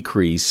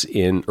decrease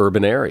in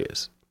urban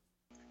areas?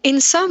 In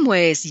some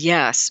ways,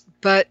 yes.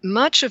 But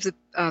much of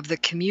the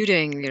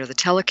commuting, the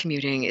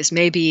telecommuting, is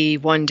maybe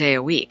one day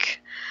a week.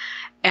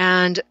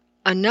 And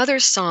another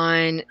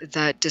sign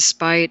that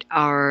despite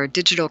our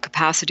digital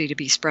capacity to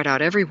be spread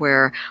out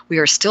everywhere, we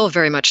are still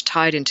very much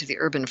tied into the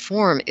urban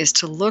form is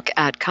to look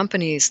at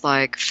companies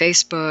like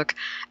Facebook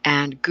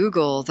and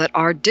Google that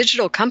are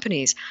digital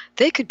companies.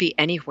 They could be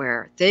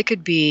anywhere. They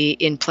could be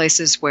in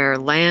places where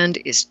land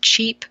is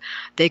cheap.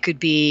 They could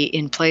be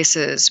in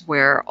places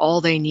where all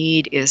they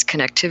need is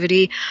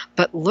connectivity.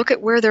 But look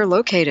at where they're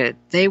located.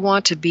 They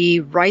want to be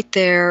right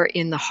there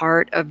in the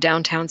heart of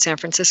downtown San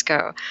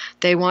Francisco.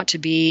 They want to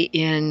be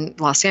in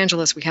Los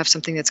Angeles. We have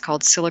something that's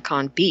called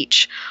Silicon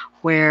Beach,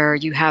 where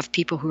you have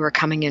people who are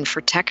coming in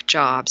for tech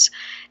jobs.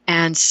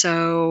 And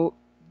so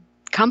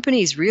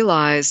companies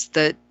realize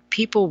that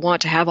people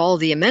want to have all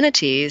the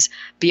amenities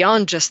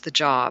beyond just the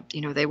job.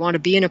 They want to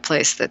be in a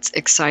place that's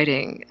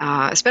exciting,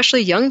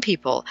 especially young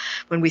people.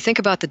 When we think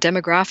about the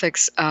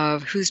demographics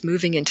of who's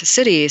moving into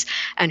cities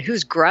and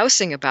who's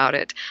grousing about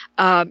it,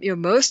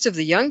 most of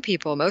the young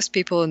people, most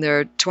people in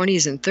their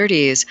 20s and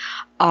 30s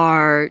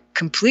are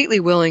completely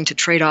willing to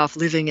trade off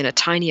living in a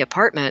tiny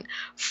apartment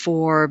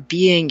for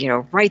being,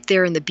 right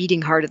there in the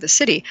beating heart of the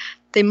city.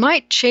 They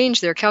might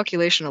change their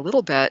calculation a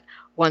little bit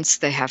once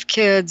they have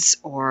kids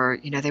or,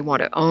 they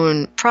want to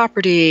own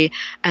property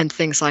and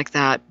things like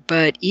that.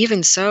 But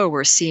even so,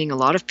 we're seeing a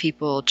lot of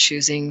people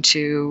choosing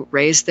to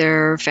raise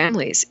their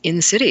families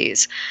in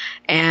cities.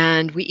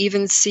 And we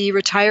even see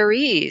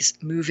retirees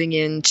moving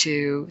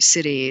into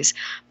cities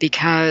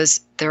because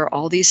there are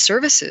all these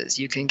services.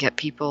 You can get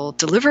people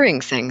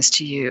delivering things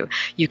to you.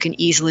 You can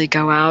easily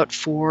go out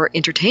for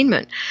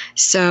entertainment.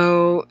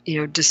 So,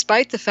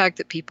 despite the fact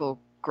that people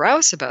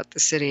grouse about the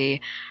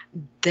city,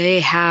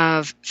 they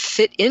have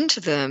fit into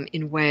them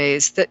in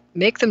ways that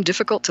make them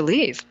difficult to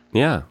leave.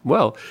 Yeah,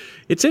 well,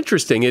 it's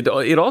interesting. It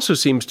also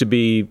seems to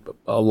be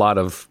a lot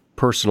of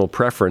personal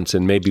preference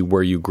and maybe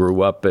where you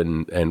grew up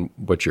and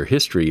what your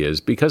history is.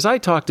 Because I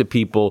talk to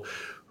people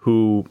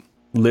who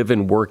live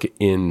and work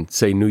in,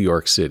 say, New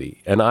York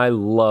City, and I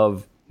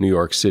love New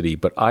York City,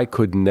 but I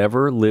could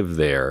never live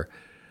there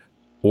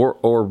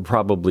or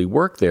probably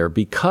work there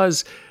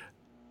because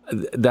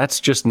that's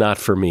just not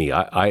for me.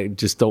 I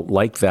just don't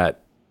like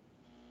that,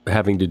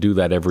 having to do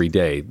that every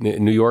day.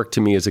 New York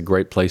to me is a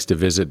great place to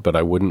visit, but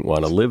I wouldn't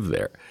want to live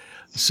there.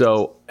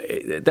 So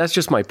that's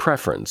just my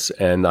preference.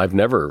 And I've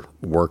never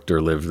worked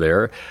or lived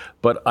there.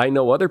 But I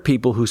know other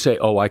people who say,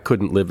 oh, I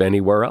couldn't live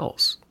anywhere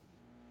else.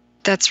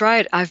 That's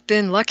right. I've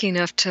been lucky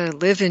enough to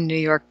live in New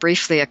York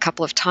briefly a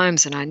couple of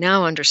times, and I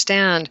now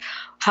understand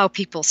how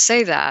people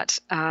say that.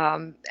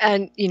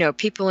 And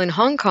people in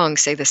Hong Kong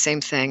say the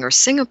same thing, or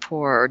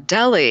Singapore, or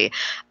Delhi.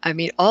 I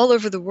mean, all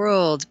over the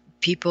world,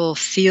 people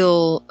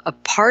feel a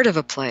part of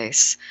a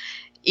place,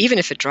 even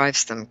if it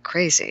drives them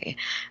crazy.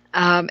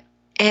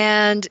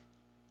 And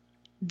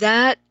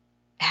that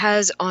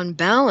has, on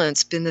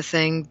balance, been the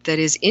thing that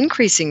is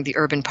increasing the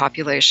urban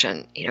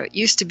population. It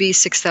used to be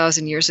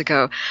 6,000 years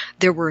ago,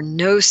 there were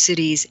no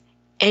cities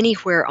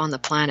anywhere on the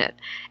planet.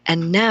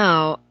 And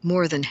now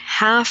more than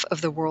half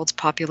of the world's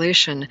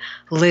population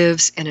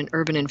lives in an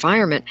urban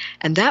environment,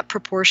 and that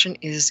proportion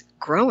is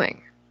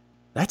growing.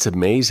 That's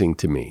amazing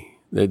to me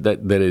that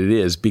it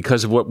is,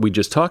 because of what we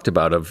just talked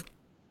about of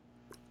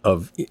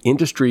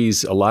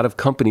industries. A lot of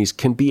companies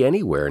can be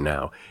anywhere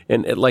now.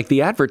 And like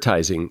the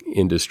advertising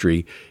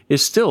industry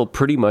is still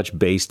pretty much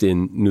based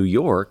in New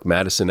York,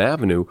 Madison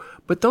Avenue,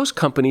 but those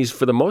companies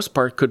for the most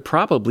part could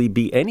probably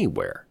be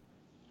anywhere.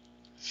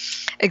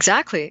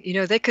 Exactly.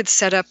 They could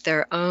set up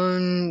their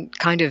own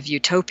kind of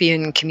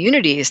utopian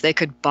communities. They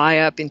could buy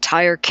up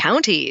entire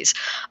counties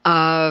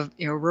of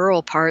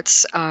rural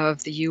parts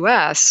of the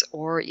U.S.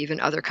 or even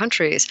other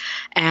countries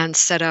and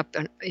set up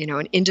an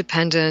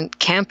independent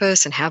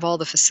campus and have all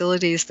the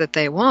facilities that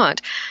they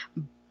want.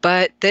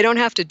 But they don't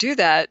have to do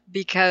that,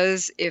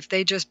 because if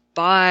they just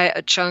buy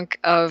a chunk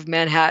of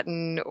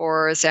Manhattan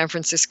or San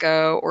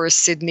Francisco or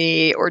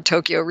Sydney or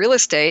Tokyo real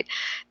estate,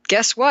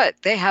 guess what?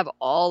 They have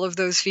all of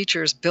those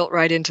features built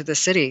right into the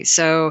city.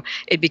 So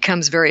it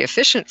becomes very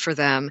efficient for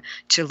them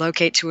to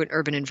locate to an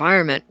urban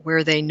environment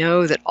where they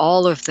know that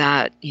all of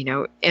that,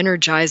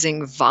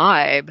 energizing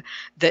vibe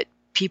that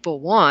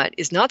people want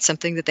is not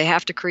something that they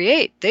have to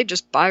create. They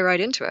just buy right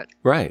into it.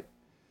 Right.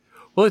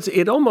 Well,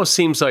 it almost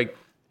seems like,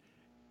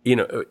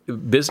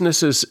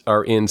 businesses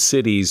are in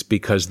cities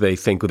because they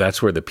think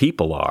that's where the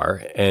people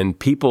are, and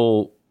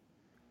people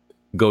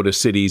go to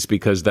cities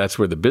because that's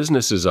where the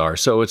businesses are.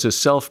 So it's a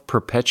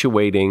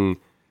self-perpetuating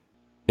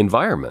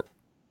environment.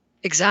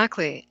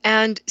 Exactly.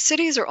 And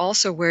cities are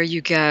also where you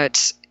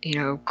get,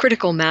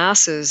 critical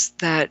masses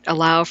that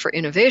allow for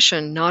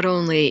innovation, not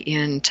only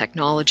in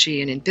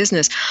technology and in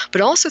business,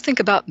 but also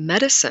think about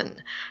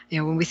medicine.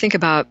 When we think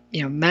about,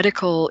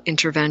 medical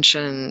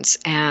interventions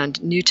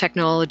and new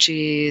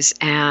technologies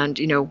and,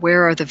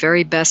 where are the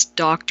very best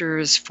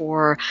doctors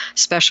for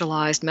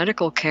specialized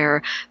medical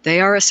care,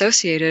 they are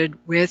associated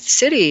with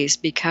cities,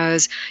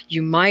 because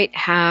you might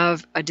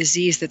have a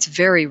disease that's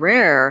very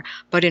rare,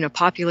 but in an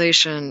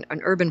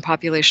urban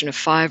population of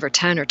 5 or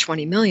 10 or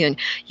 20 million,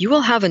 you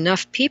will have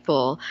enough people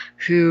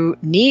who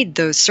need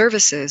those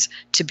services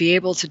to be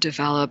able to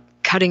develop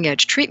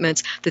cutting-edge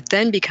treatments that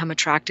then become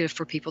attractive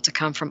for people to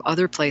come from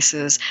other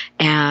places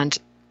and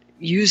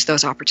use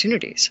those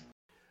opportunities.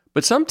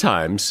 But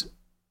sometimes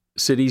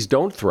cities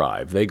don't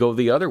thrive. They go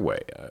the other way.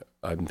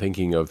 I'm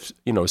thinking of,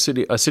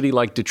 a city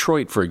like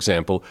Detroit, for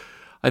example.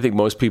 I think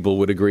most people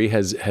would agree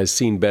has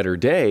seen better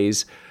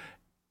days.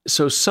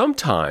 So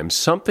sometimes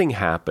something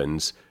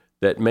happens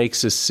that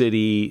makes a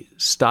city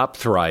stop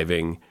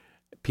thriving,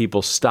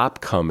 people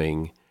stop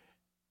coming,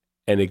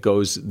 and it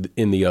goes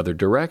in the other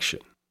direction.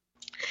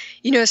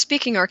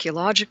 Speaking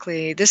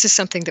archaeologically, this is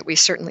something that we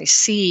certainly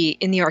see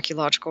in the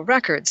archaeological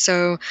record.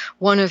 So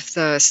one of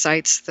the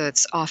sites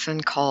that's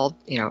often called,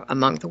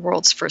 among the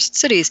world's first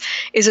cities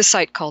is a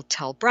site called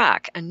Tel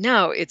Brak. And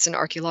now it's an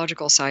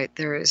archaeological site.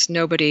 There is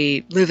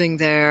nobody living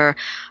there.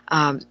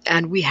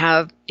 And we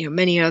have,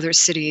 many other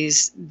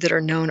cities that are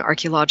known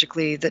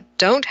archaeologically that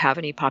don't have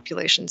any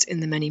populations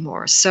in them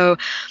anymore. So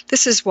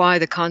this is why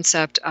the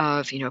concept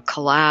of,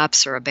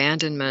 collapse or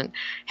abandonment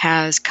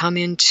has come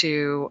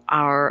into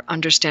our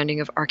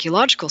understanding of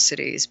archaeological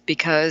cities,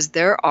 because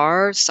there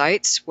are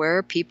sites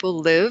where people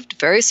lived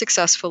very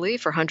successfully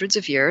for hundreds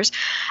of years,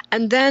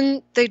 and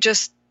then they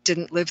just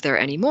didn't live there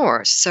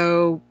anymore.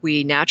 So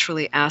we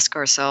naturally ask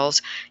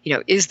ourselves,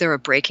 is there a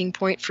breaking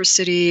point for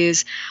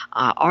cities?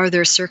 Are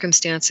there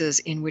circumstances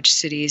in which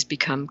cities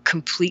become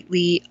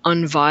completely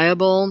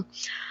unviable?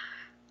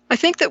 I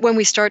think that when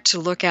we start to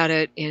look at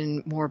it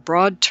in more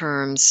broad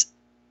terms,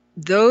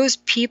 those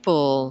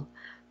people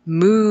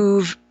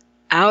move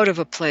out of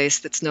a place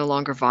that's no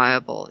longer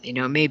viable,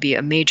 maybe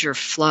a major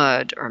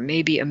flood or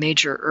maybe a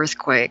major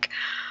earthquake,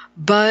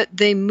 but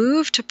they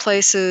move to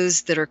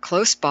places that are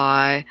close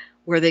by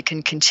where they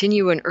can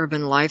continue an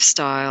urban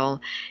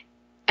lifestyle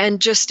and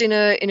just in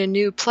a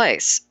new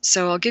place.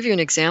 So I'll give you an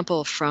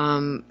example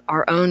from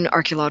our own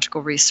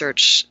archaeological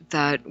research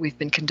that we've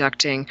been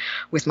conducting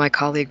with my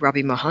colleague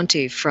Rabi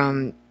Mohanty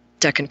from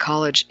Deccan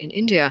College in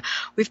India.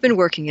 We've been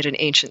working at an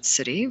ancient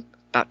city,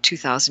 about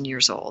 2,000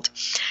 years old.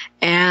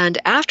 And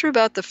after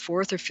about the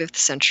 4th or 5th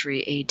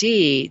century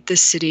AD, the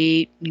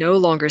city no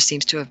longer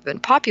seems to have been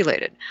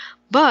populated.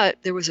 But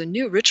there was a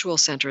new ritual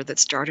center that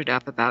started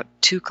up about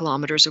 2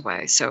 kilometers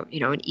away. So,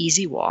 an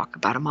easy walk,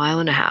 about 1.5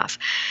 miles.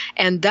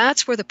 And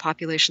that's where the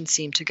population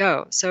seemed to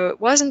go. So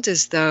it wasn't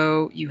as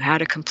though you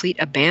had a complete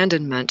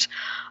abandonment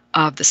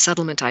of the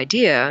settlement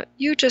idea.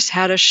 You just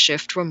had a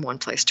shift from one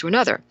place to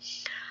another.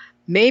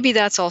 Maybe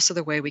that's also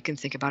the way we can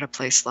think about a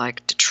place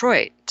like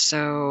Detroit.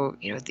 So,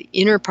 the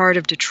inner part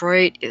of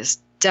Detroit is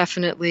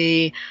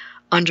definitely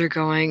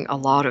undergoing a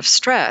lot of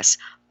stress,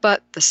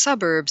 but the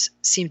suburbs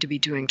seem to be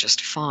doing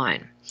just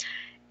fine.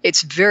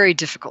 It's very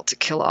difficult to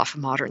kill off a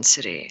modern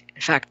city.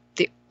 In fact,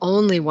 the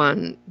only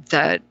one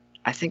that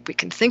I think we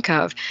can think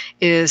of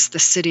is the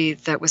city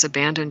that was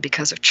abandoned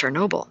because of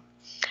Chernobyl.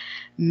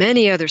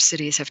 Many other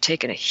cities have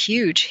taken a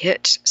huge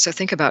hit. So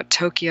think about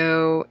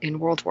Tokyo in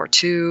World War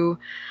II.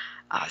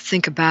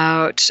 Think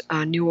about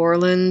New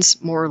Orleans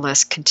more or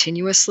less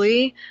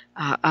continuously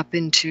up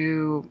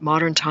into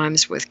modern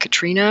times with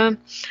Katrina.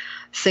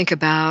 Think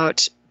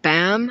about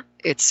Bam.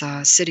 It's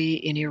a city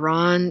in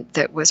Iran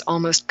that was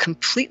almost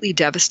completely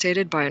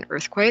devastated by an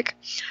earthquake.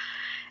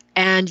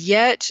 And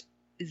yet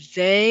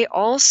they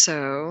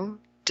also,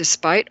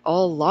 despite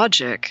all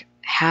logic,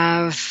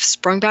 have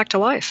sprung back to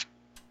life.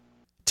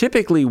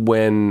 Typically,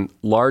 when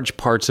large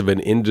parts of an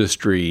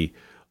industry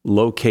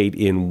locate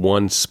in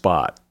one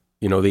spot,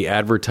 the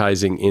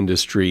advertising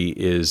industry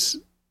is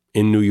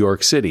in New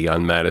York City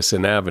on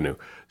Madison Avenue.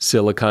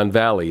 Silicon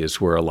Valley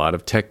is where a lot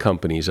of tech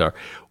companies are.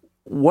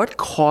 What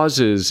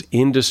causes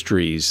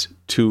industries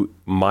to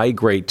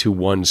migrate to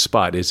one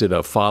spot? Is it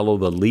a follow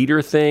the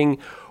leader thing,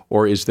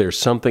 or is there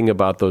something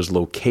about those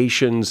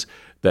locations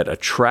that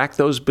attract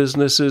those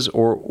businesses,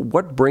 or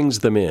what brings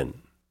them in?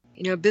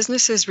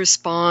 Businesses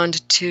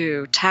respond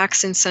to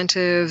tax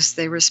incentives,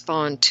 they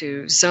respond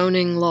to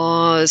zoning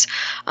laws,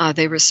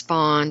 they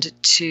respond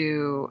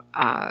to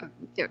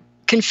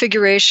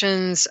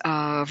configurations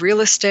of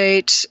real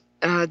estate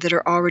that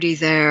are already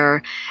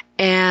there.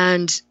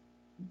 And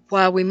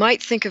while we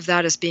might think of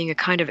that as being a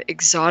kind of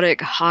exotic,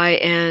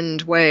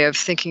 high-end way of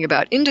thinking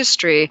about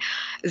industry,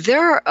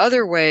 there are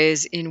other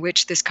ways in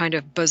which this kind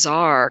of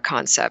bazaar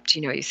concept,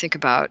 you think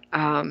about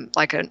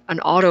like an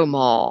auto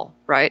mall,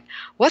 right?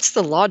 What's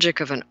the logic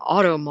of an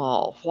auto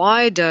mall?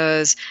 Why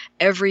does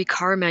every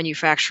car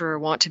manufacturer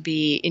want to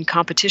be in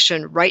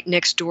competition right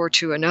next door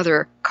to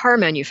another car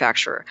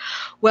manufacturer?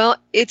 Well,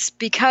 it's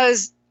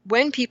because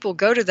when people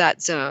go to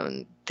that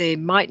zone, they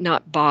might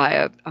not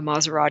buy a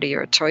Maserati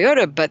or a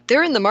Toyota, but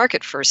they're in the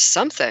market for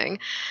something.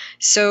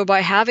 So by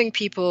having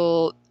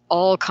people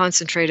all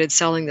concentrated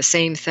selling the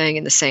same thing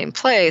in the same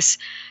place,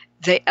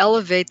 they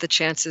elevate the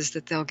chances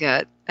that they'll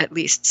get at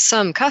least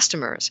some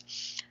customers.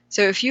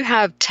 So if you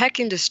have tech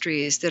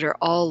industries that are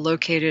all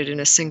located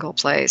in a single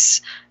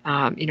place,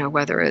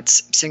 whether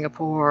it's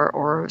Singapore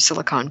or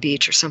Silicon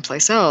Beach or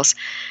someplace else,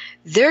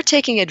 they're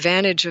taking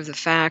advantage of the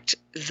fact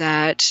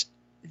that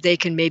they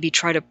can maybe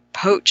try to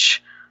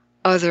poach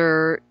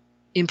other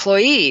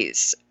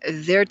employees.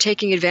 They're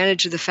taking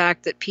advantage of the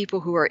fact that people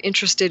who are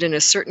interested in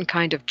a certain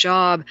kind of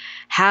job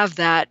have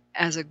that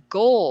as a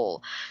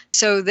goal.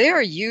 So they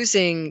are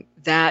using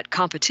that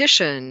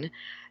competition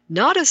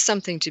not as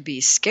something to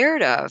be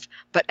scared of,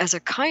 but as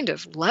a kind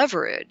of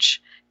leverage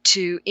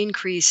to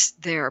increase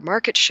their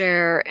market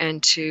share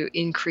and to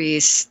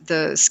increase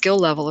the skill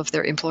level of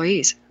their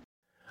employees.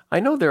 I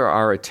know there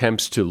are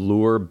attempts to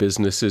lure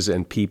businesses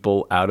and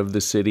people out of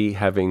the city.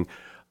 Having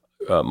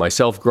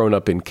myself grown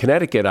up in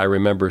Connecticut, I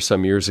remember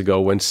some years ago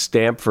when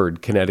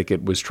Stamford,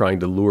 Connecticut was trying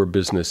to lure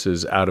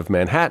businesses out of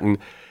Manhattan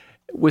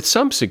with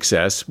some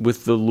success,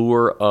 with the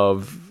lure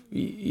of,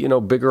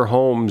 bigger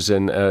homes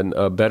and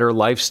a better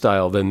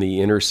lifestyle than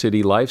the inner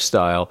city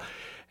lifestyle.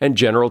 And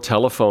General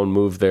Telephone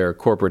moved their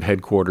corporate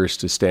headquarters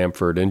to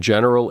Stamford, and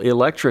General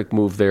Electric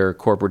moved their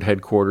corporate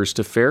headquarters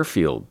to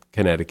Fairfield,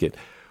 Connecticut,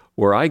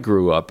 where I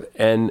grew up.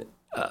 And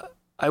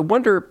I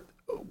wonder,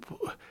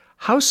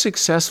 how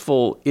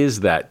successful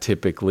is that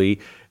typically?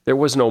 There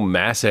was no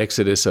mass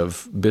exodus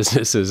of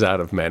businesses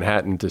out of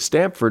Manhattan to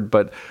Stamford,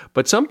 but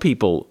some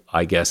people,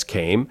 I guess,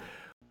 came.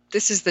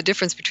 This is the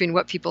difference between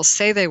what people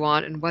say they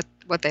want and what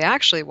what they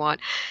actually want,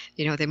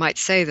 they might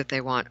say that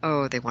they want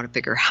a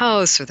bigger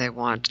house, or they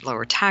want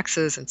lower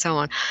taxes and so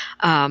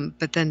on.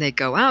 But then they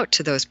go out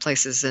to those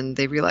places and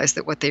they realize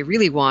that what they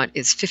really want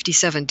is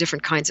 57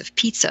 different kinds of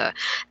pizza,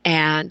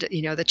 and,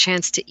 the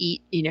chance to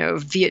eat,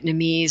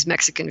 Vietnamese,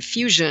 Mexican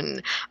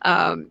fusion.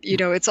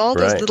 It's all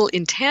those little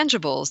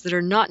intangibles that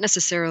are not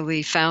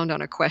necessarily found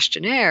on a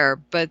questionnaire,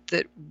 but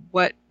that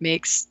what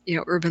makes,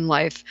 urban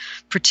life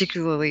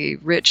particularly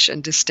rich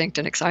and distinct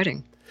and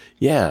exciting.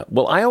 Yeah.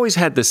 Well, I always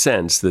had the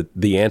sense that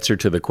the answer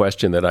to the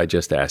question that I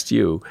just asked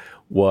you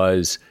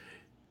was,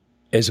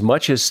 as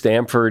much as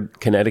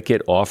Stamford,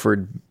 Connecticut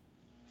offered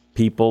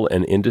people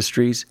and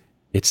industries,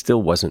 it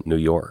still wasn't New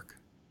York.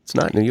 It's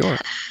not New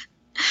York.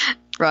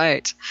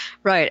 Right.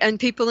 And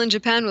people in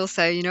Japan will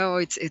say,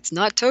 it's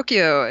not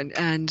Tokyo,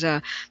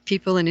 and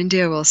people in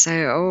India will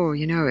say,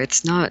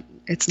 it's not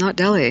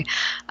Delhi.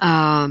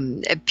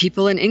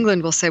 People in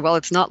England will say, well,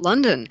 it's not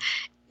London.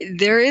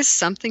 There is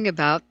something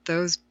about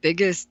those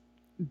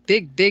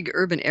big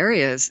urban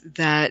areas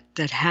that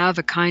have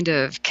a kind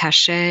of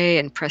cachet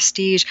and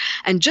prestige,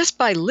 and just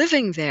by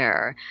living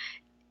there,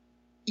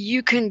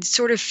 you can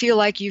sort of feel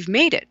like you've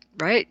made it,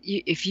 right?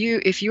 If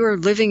you are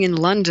living in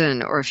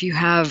London, or if you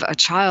have a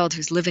child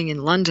who's living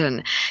in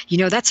London,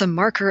 that's a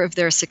marker of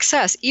their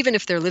success. Even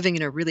if they're living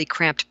in a really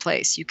cramped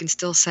place, you can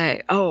still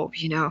say,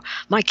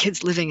 my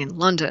kid's living in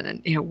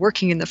London and,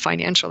 working in the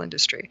financial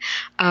industry.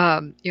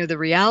 The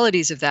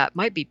realities of that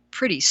might be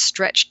pretty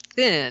stretched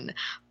thin,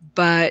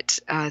 but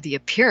the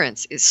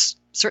appearance is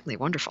certainly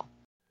wonderful.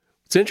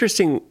 It's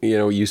interesting,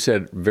 you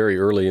said very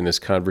early in this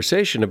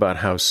conversation about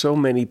how so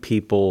many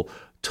people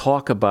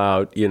talk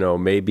about,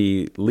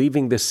 maybe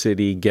leaving the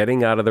city,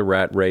 getting out of the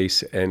rat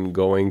race, and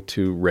going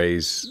to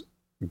raise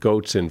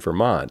goats in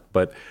Vermont.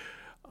 But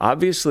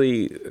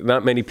obviously,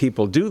 not many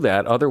people do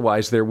that.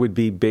 Otherwise, there would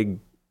be big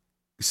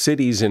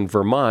cities in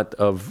Vermont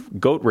of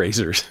goat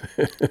raisers,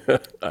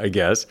 I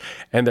guess.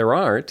 And there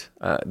aren't.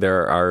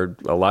 There are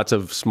lots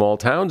of small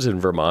towns in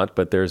Vermont,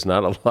 but there's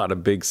not a lot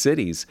of big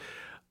cities.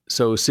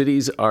 So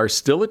cities are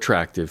still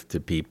attractive to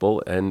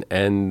people, and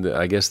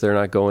I guess they're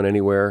not going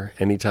anywhere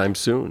anytime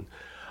soon.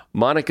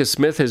 Monica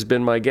Smith has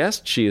been my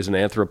guest. She is an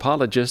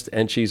anthropologist,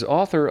 and she's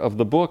author of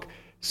the book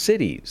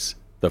Cities,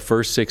 The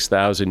First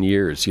 6,000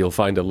 Years. You'll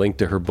find a link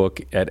to her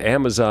book at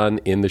Amazon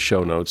in the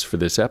show notes for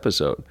this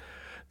episode.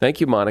 Thank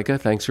you, Monica.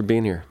 Thanks for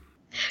being here.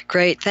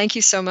 Great. Thank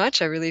you so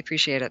much. I really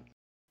appreciate it.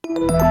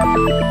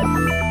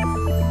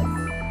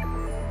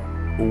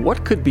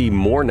 What could be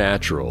more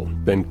natural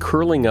than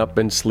curling up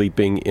and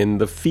sleeping in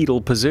the fetal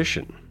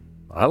position?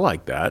 I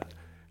like that.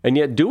 And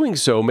yet doing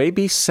so may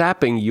be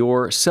sapping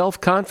your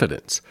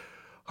self-confidence.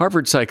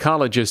 Harvard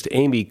psychologist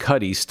Amy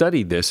Cuddy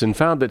studied this and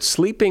found that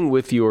sleeping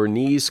with your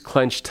knees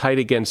clenched tight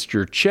against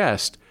your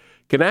chest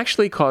can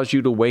actually cause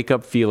you to wake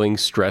up feeling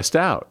stressed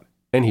out.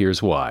 And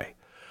here's why.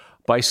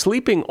 By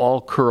sleeping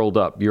all curled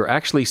up, you're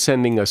actually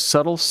sending a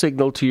subtle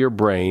signal to your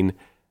brain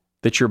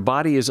that your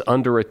body is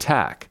under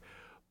attack.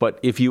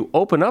 But if you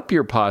open up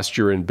your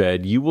posture in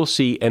bed, you will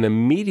see an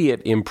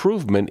immediate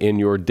improvement in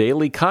your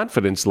daily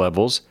confidence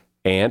levels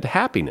and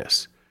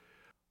happiness.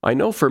 I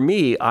know for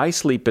me, I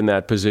sleep in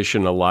that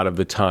position a lot of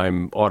the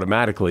time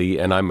automatically,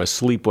 and I'm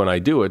asleep when I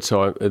do it,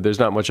 so there's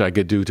not much I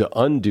could do to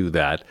undo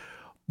that.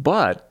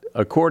 But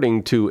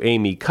according to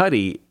Amy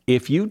Cuddy,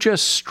 if you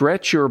just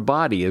stretch your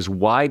body as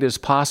wide as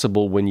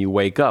possible when you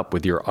wake up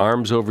with your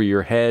arms over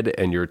your head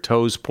and your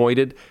toes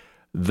pointed,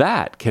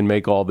 that can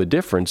make all the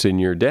difference in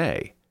your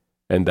day.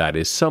 And that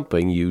is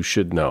something you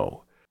should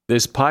know.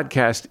 This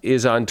podcast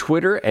is on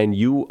Twitter, and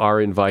you are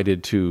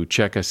invited to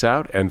check us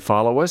out and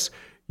follow us.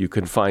 You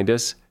can find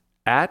us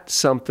at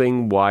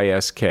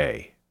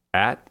SomethingYSK,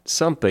 at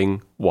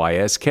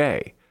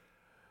SomethingYSK.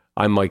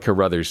 I'm Mike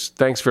Carruthers.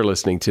 Thanks for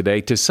listening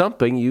today to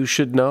Something You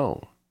Should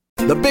Know.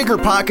 The Bigger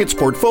Pockets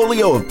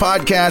portfolio of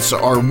podcasts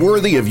are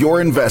worthy of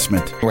your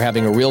investment. We're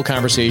having a real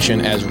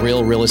conversation as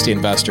real estate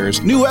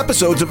investors. New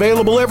episodes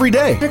available every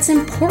day. It's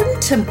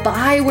important to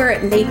buy where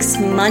it makes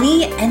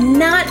money and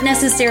not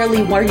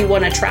necessarily where you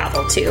want to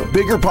travel to.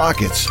 Bigger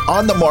Pockets,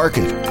 On the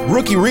Market,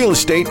 Rookie Real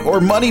Estate,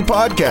 or Money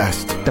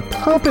Podcast. The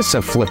purpose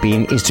of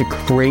flipping is to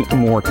create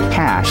more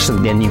cash so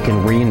then you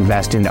can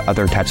reinvest into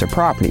other types of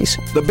properties.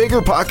 The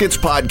Bigger Pockets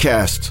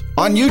Podcast,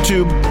 on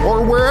YouTube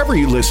or wherever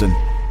you listen.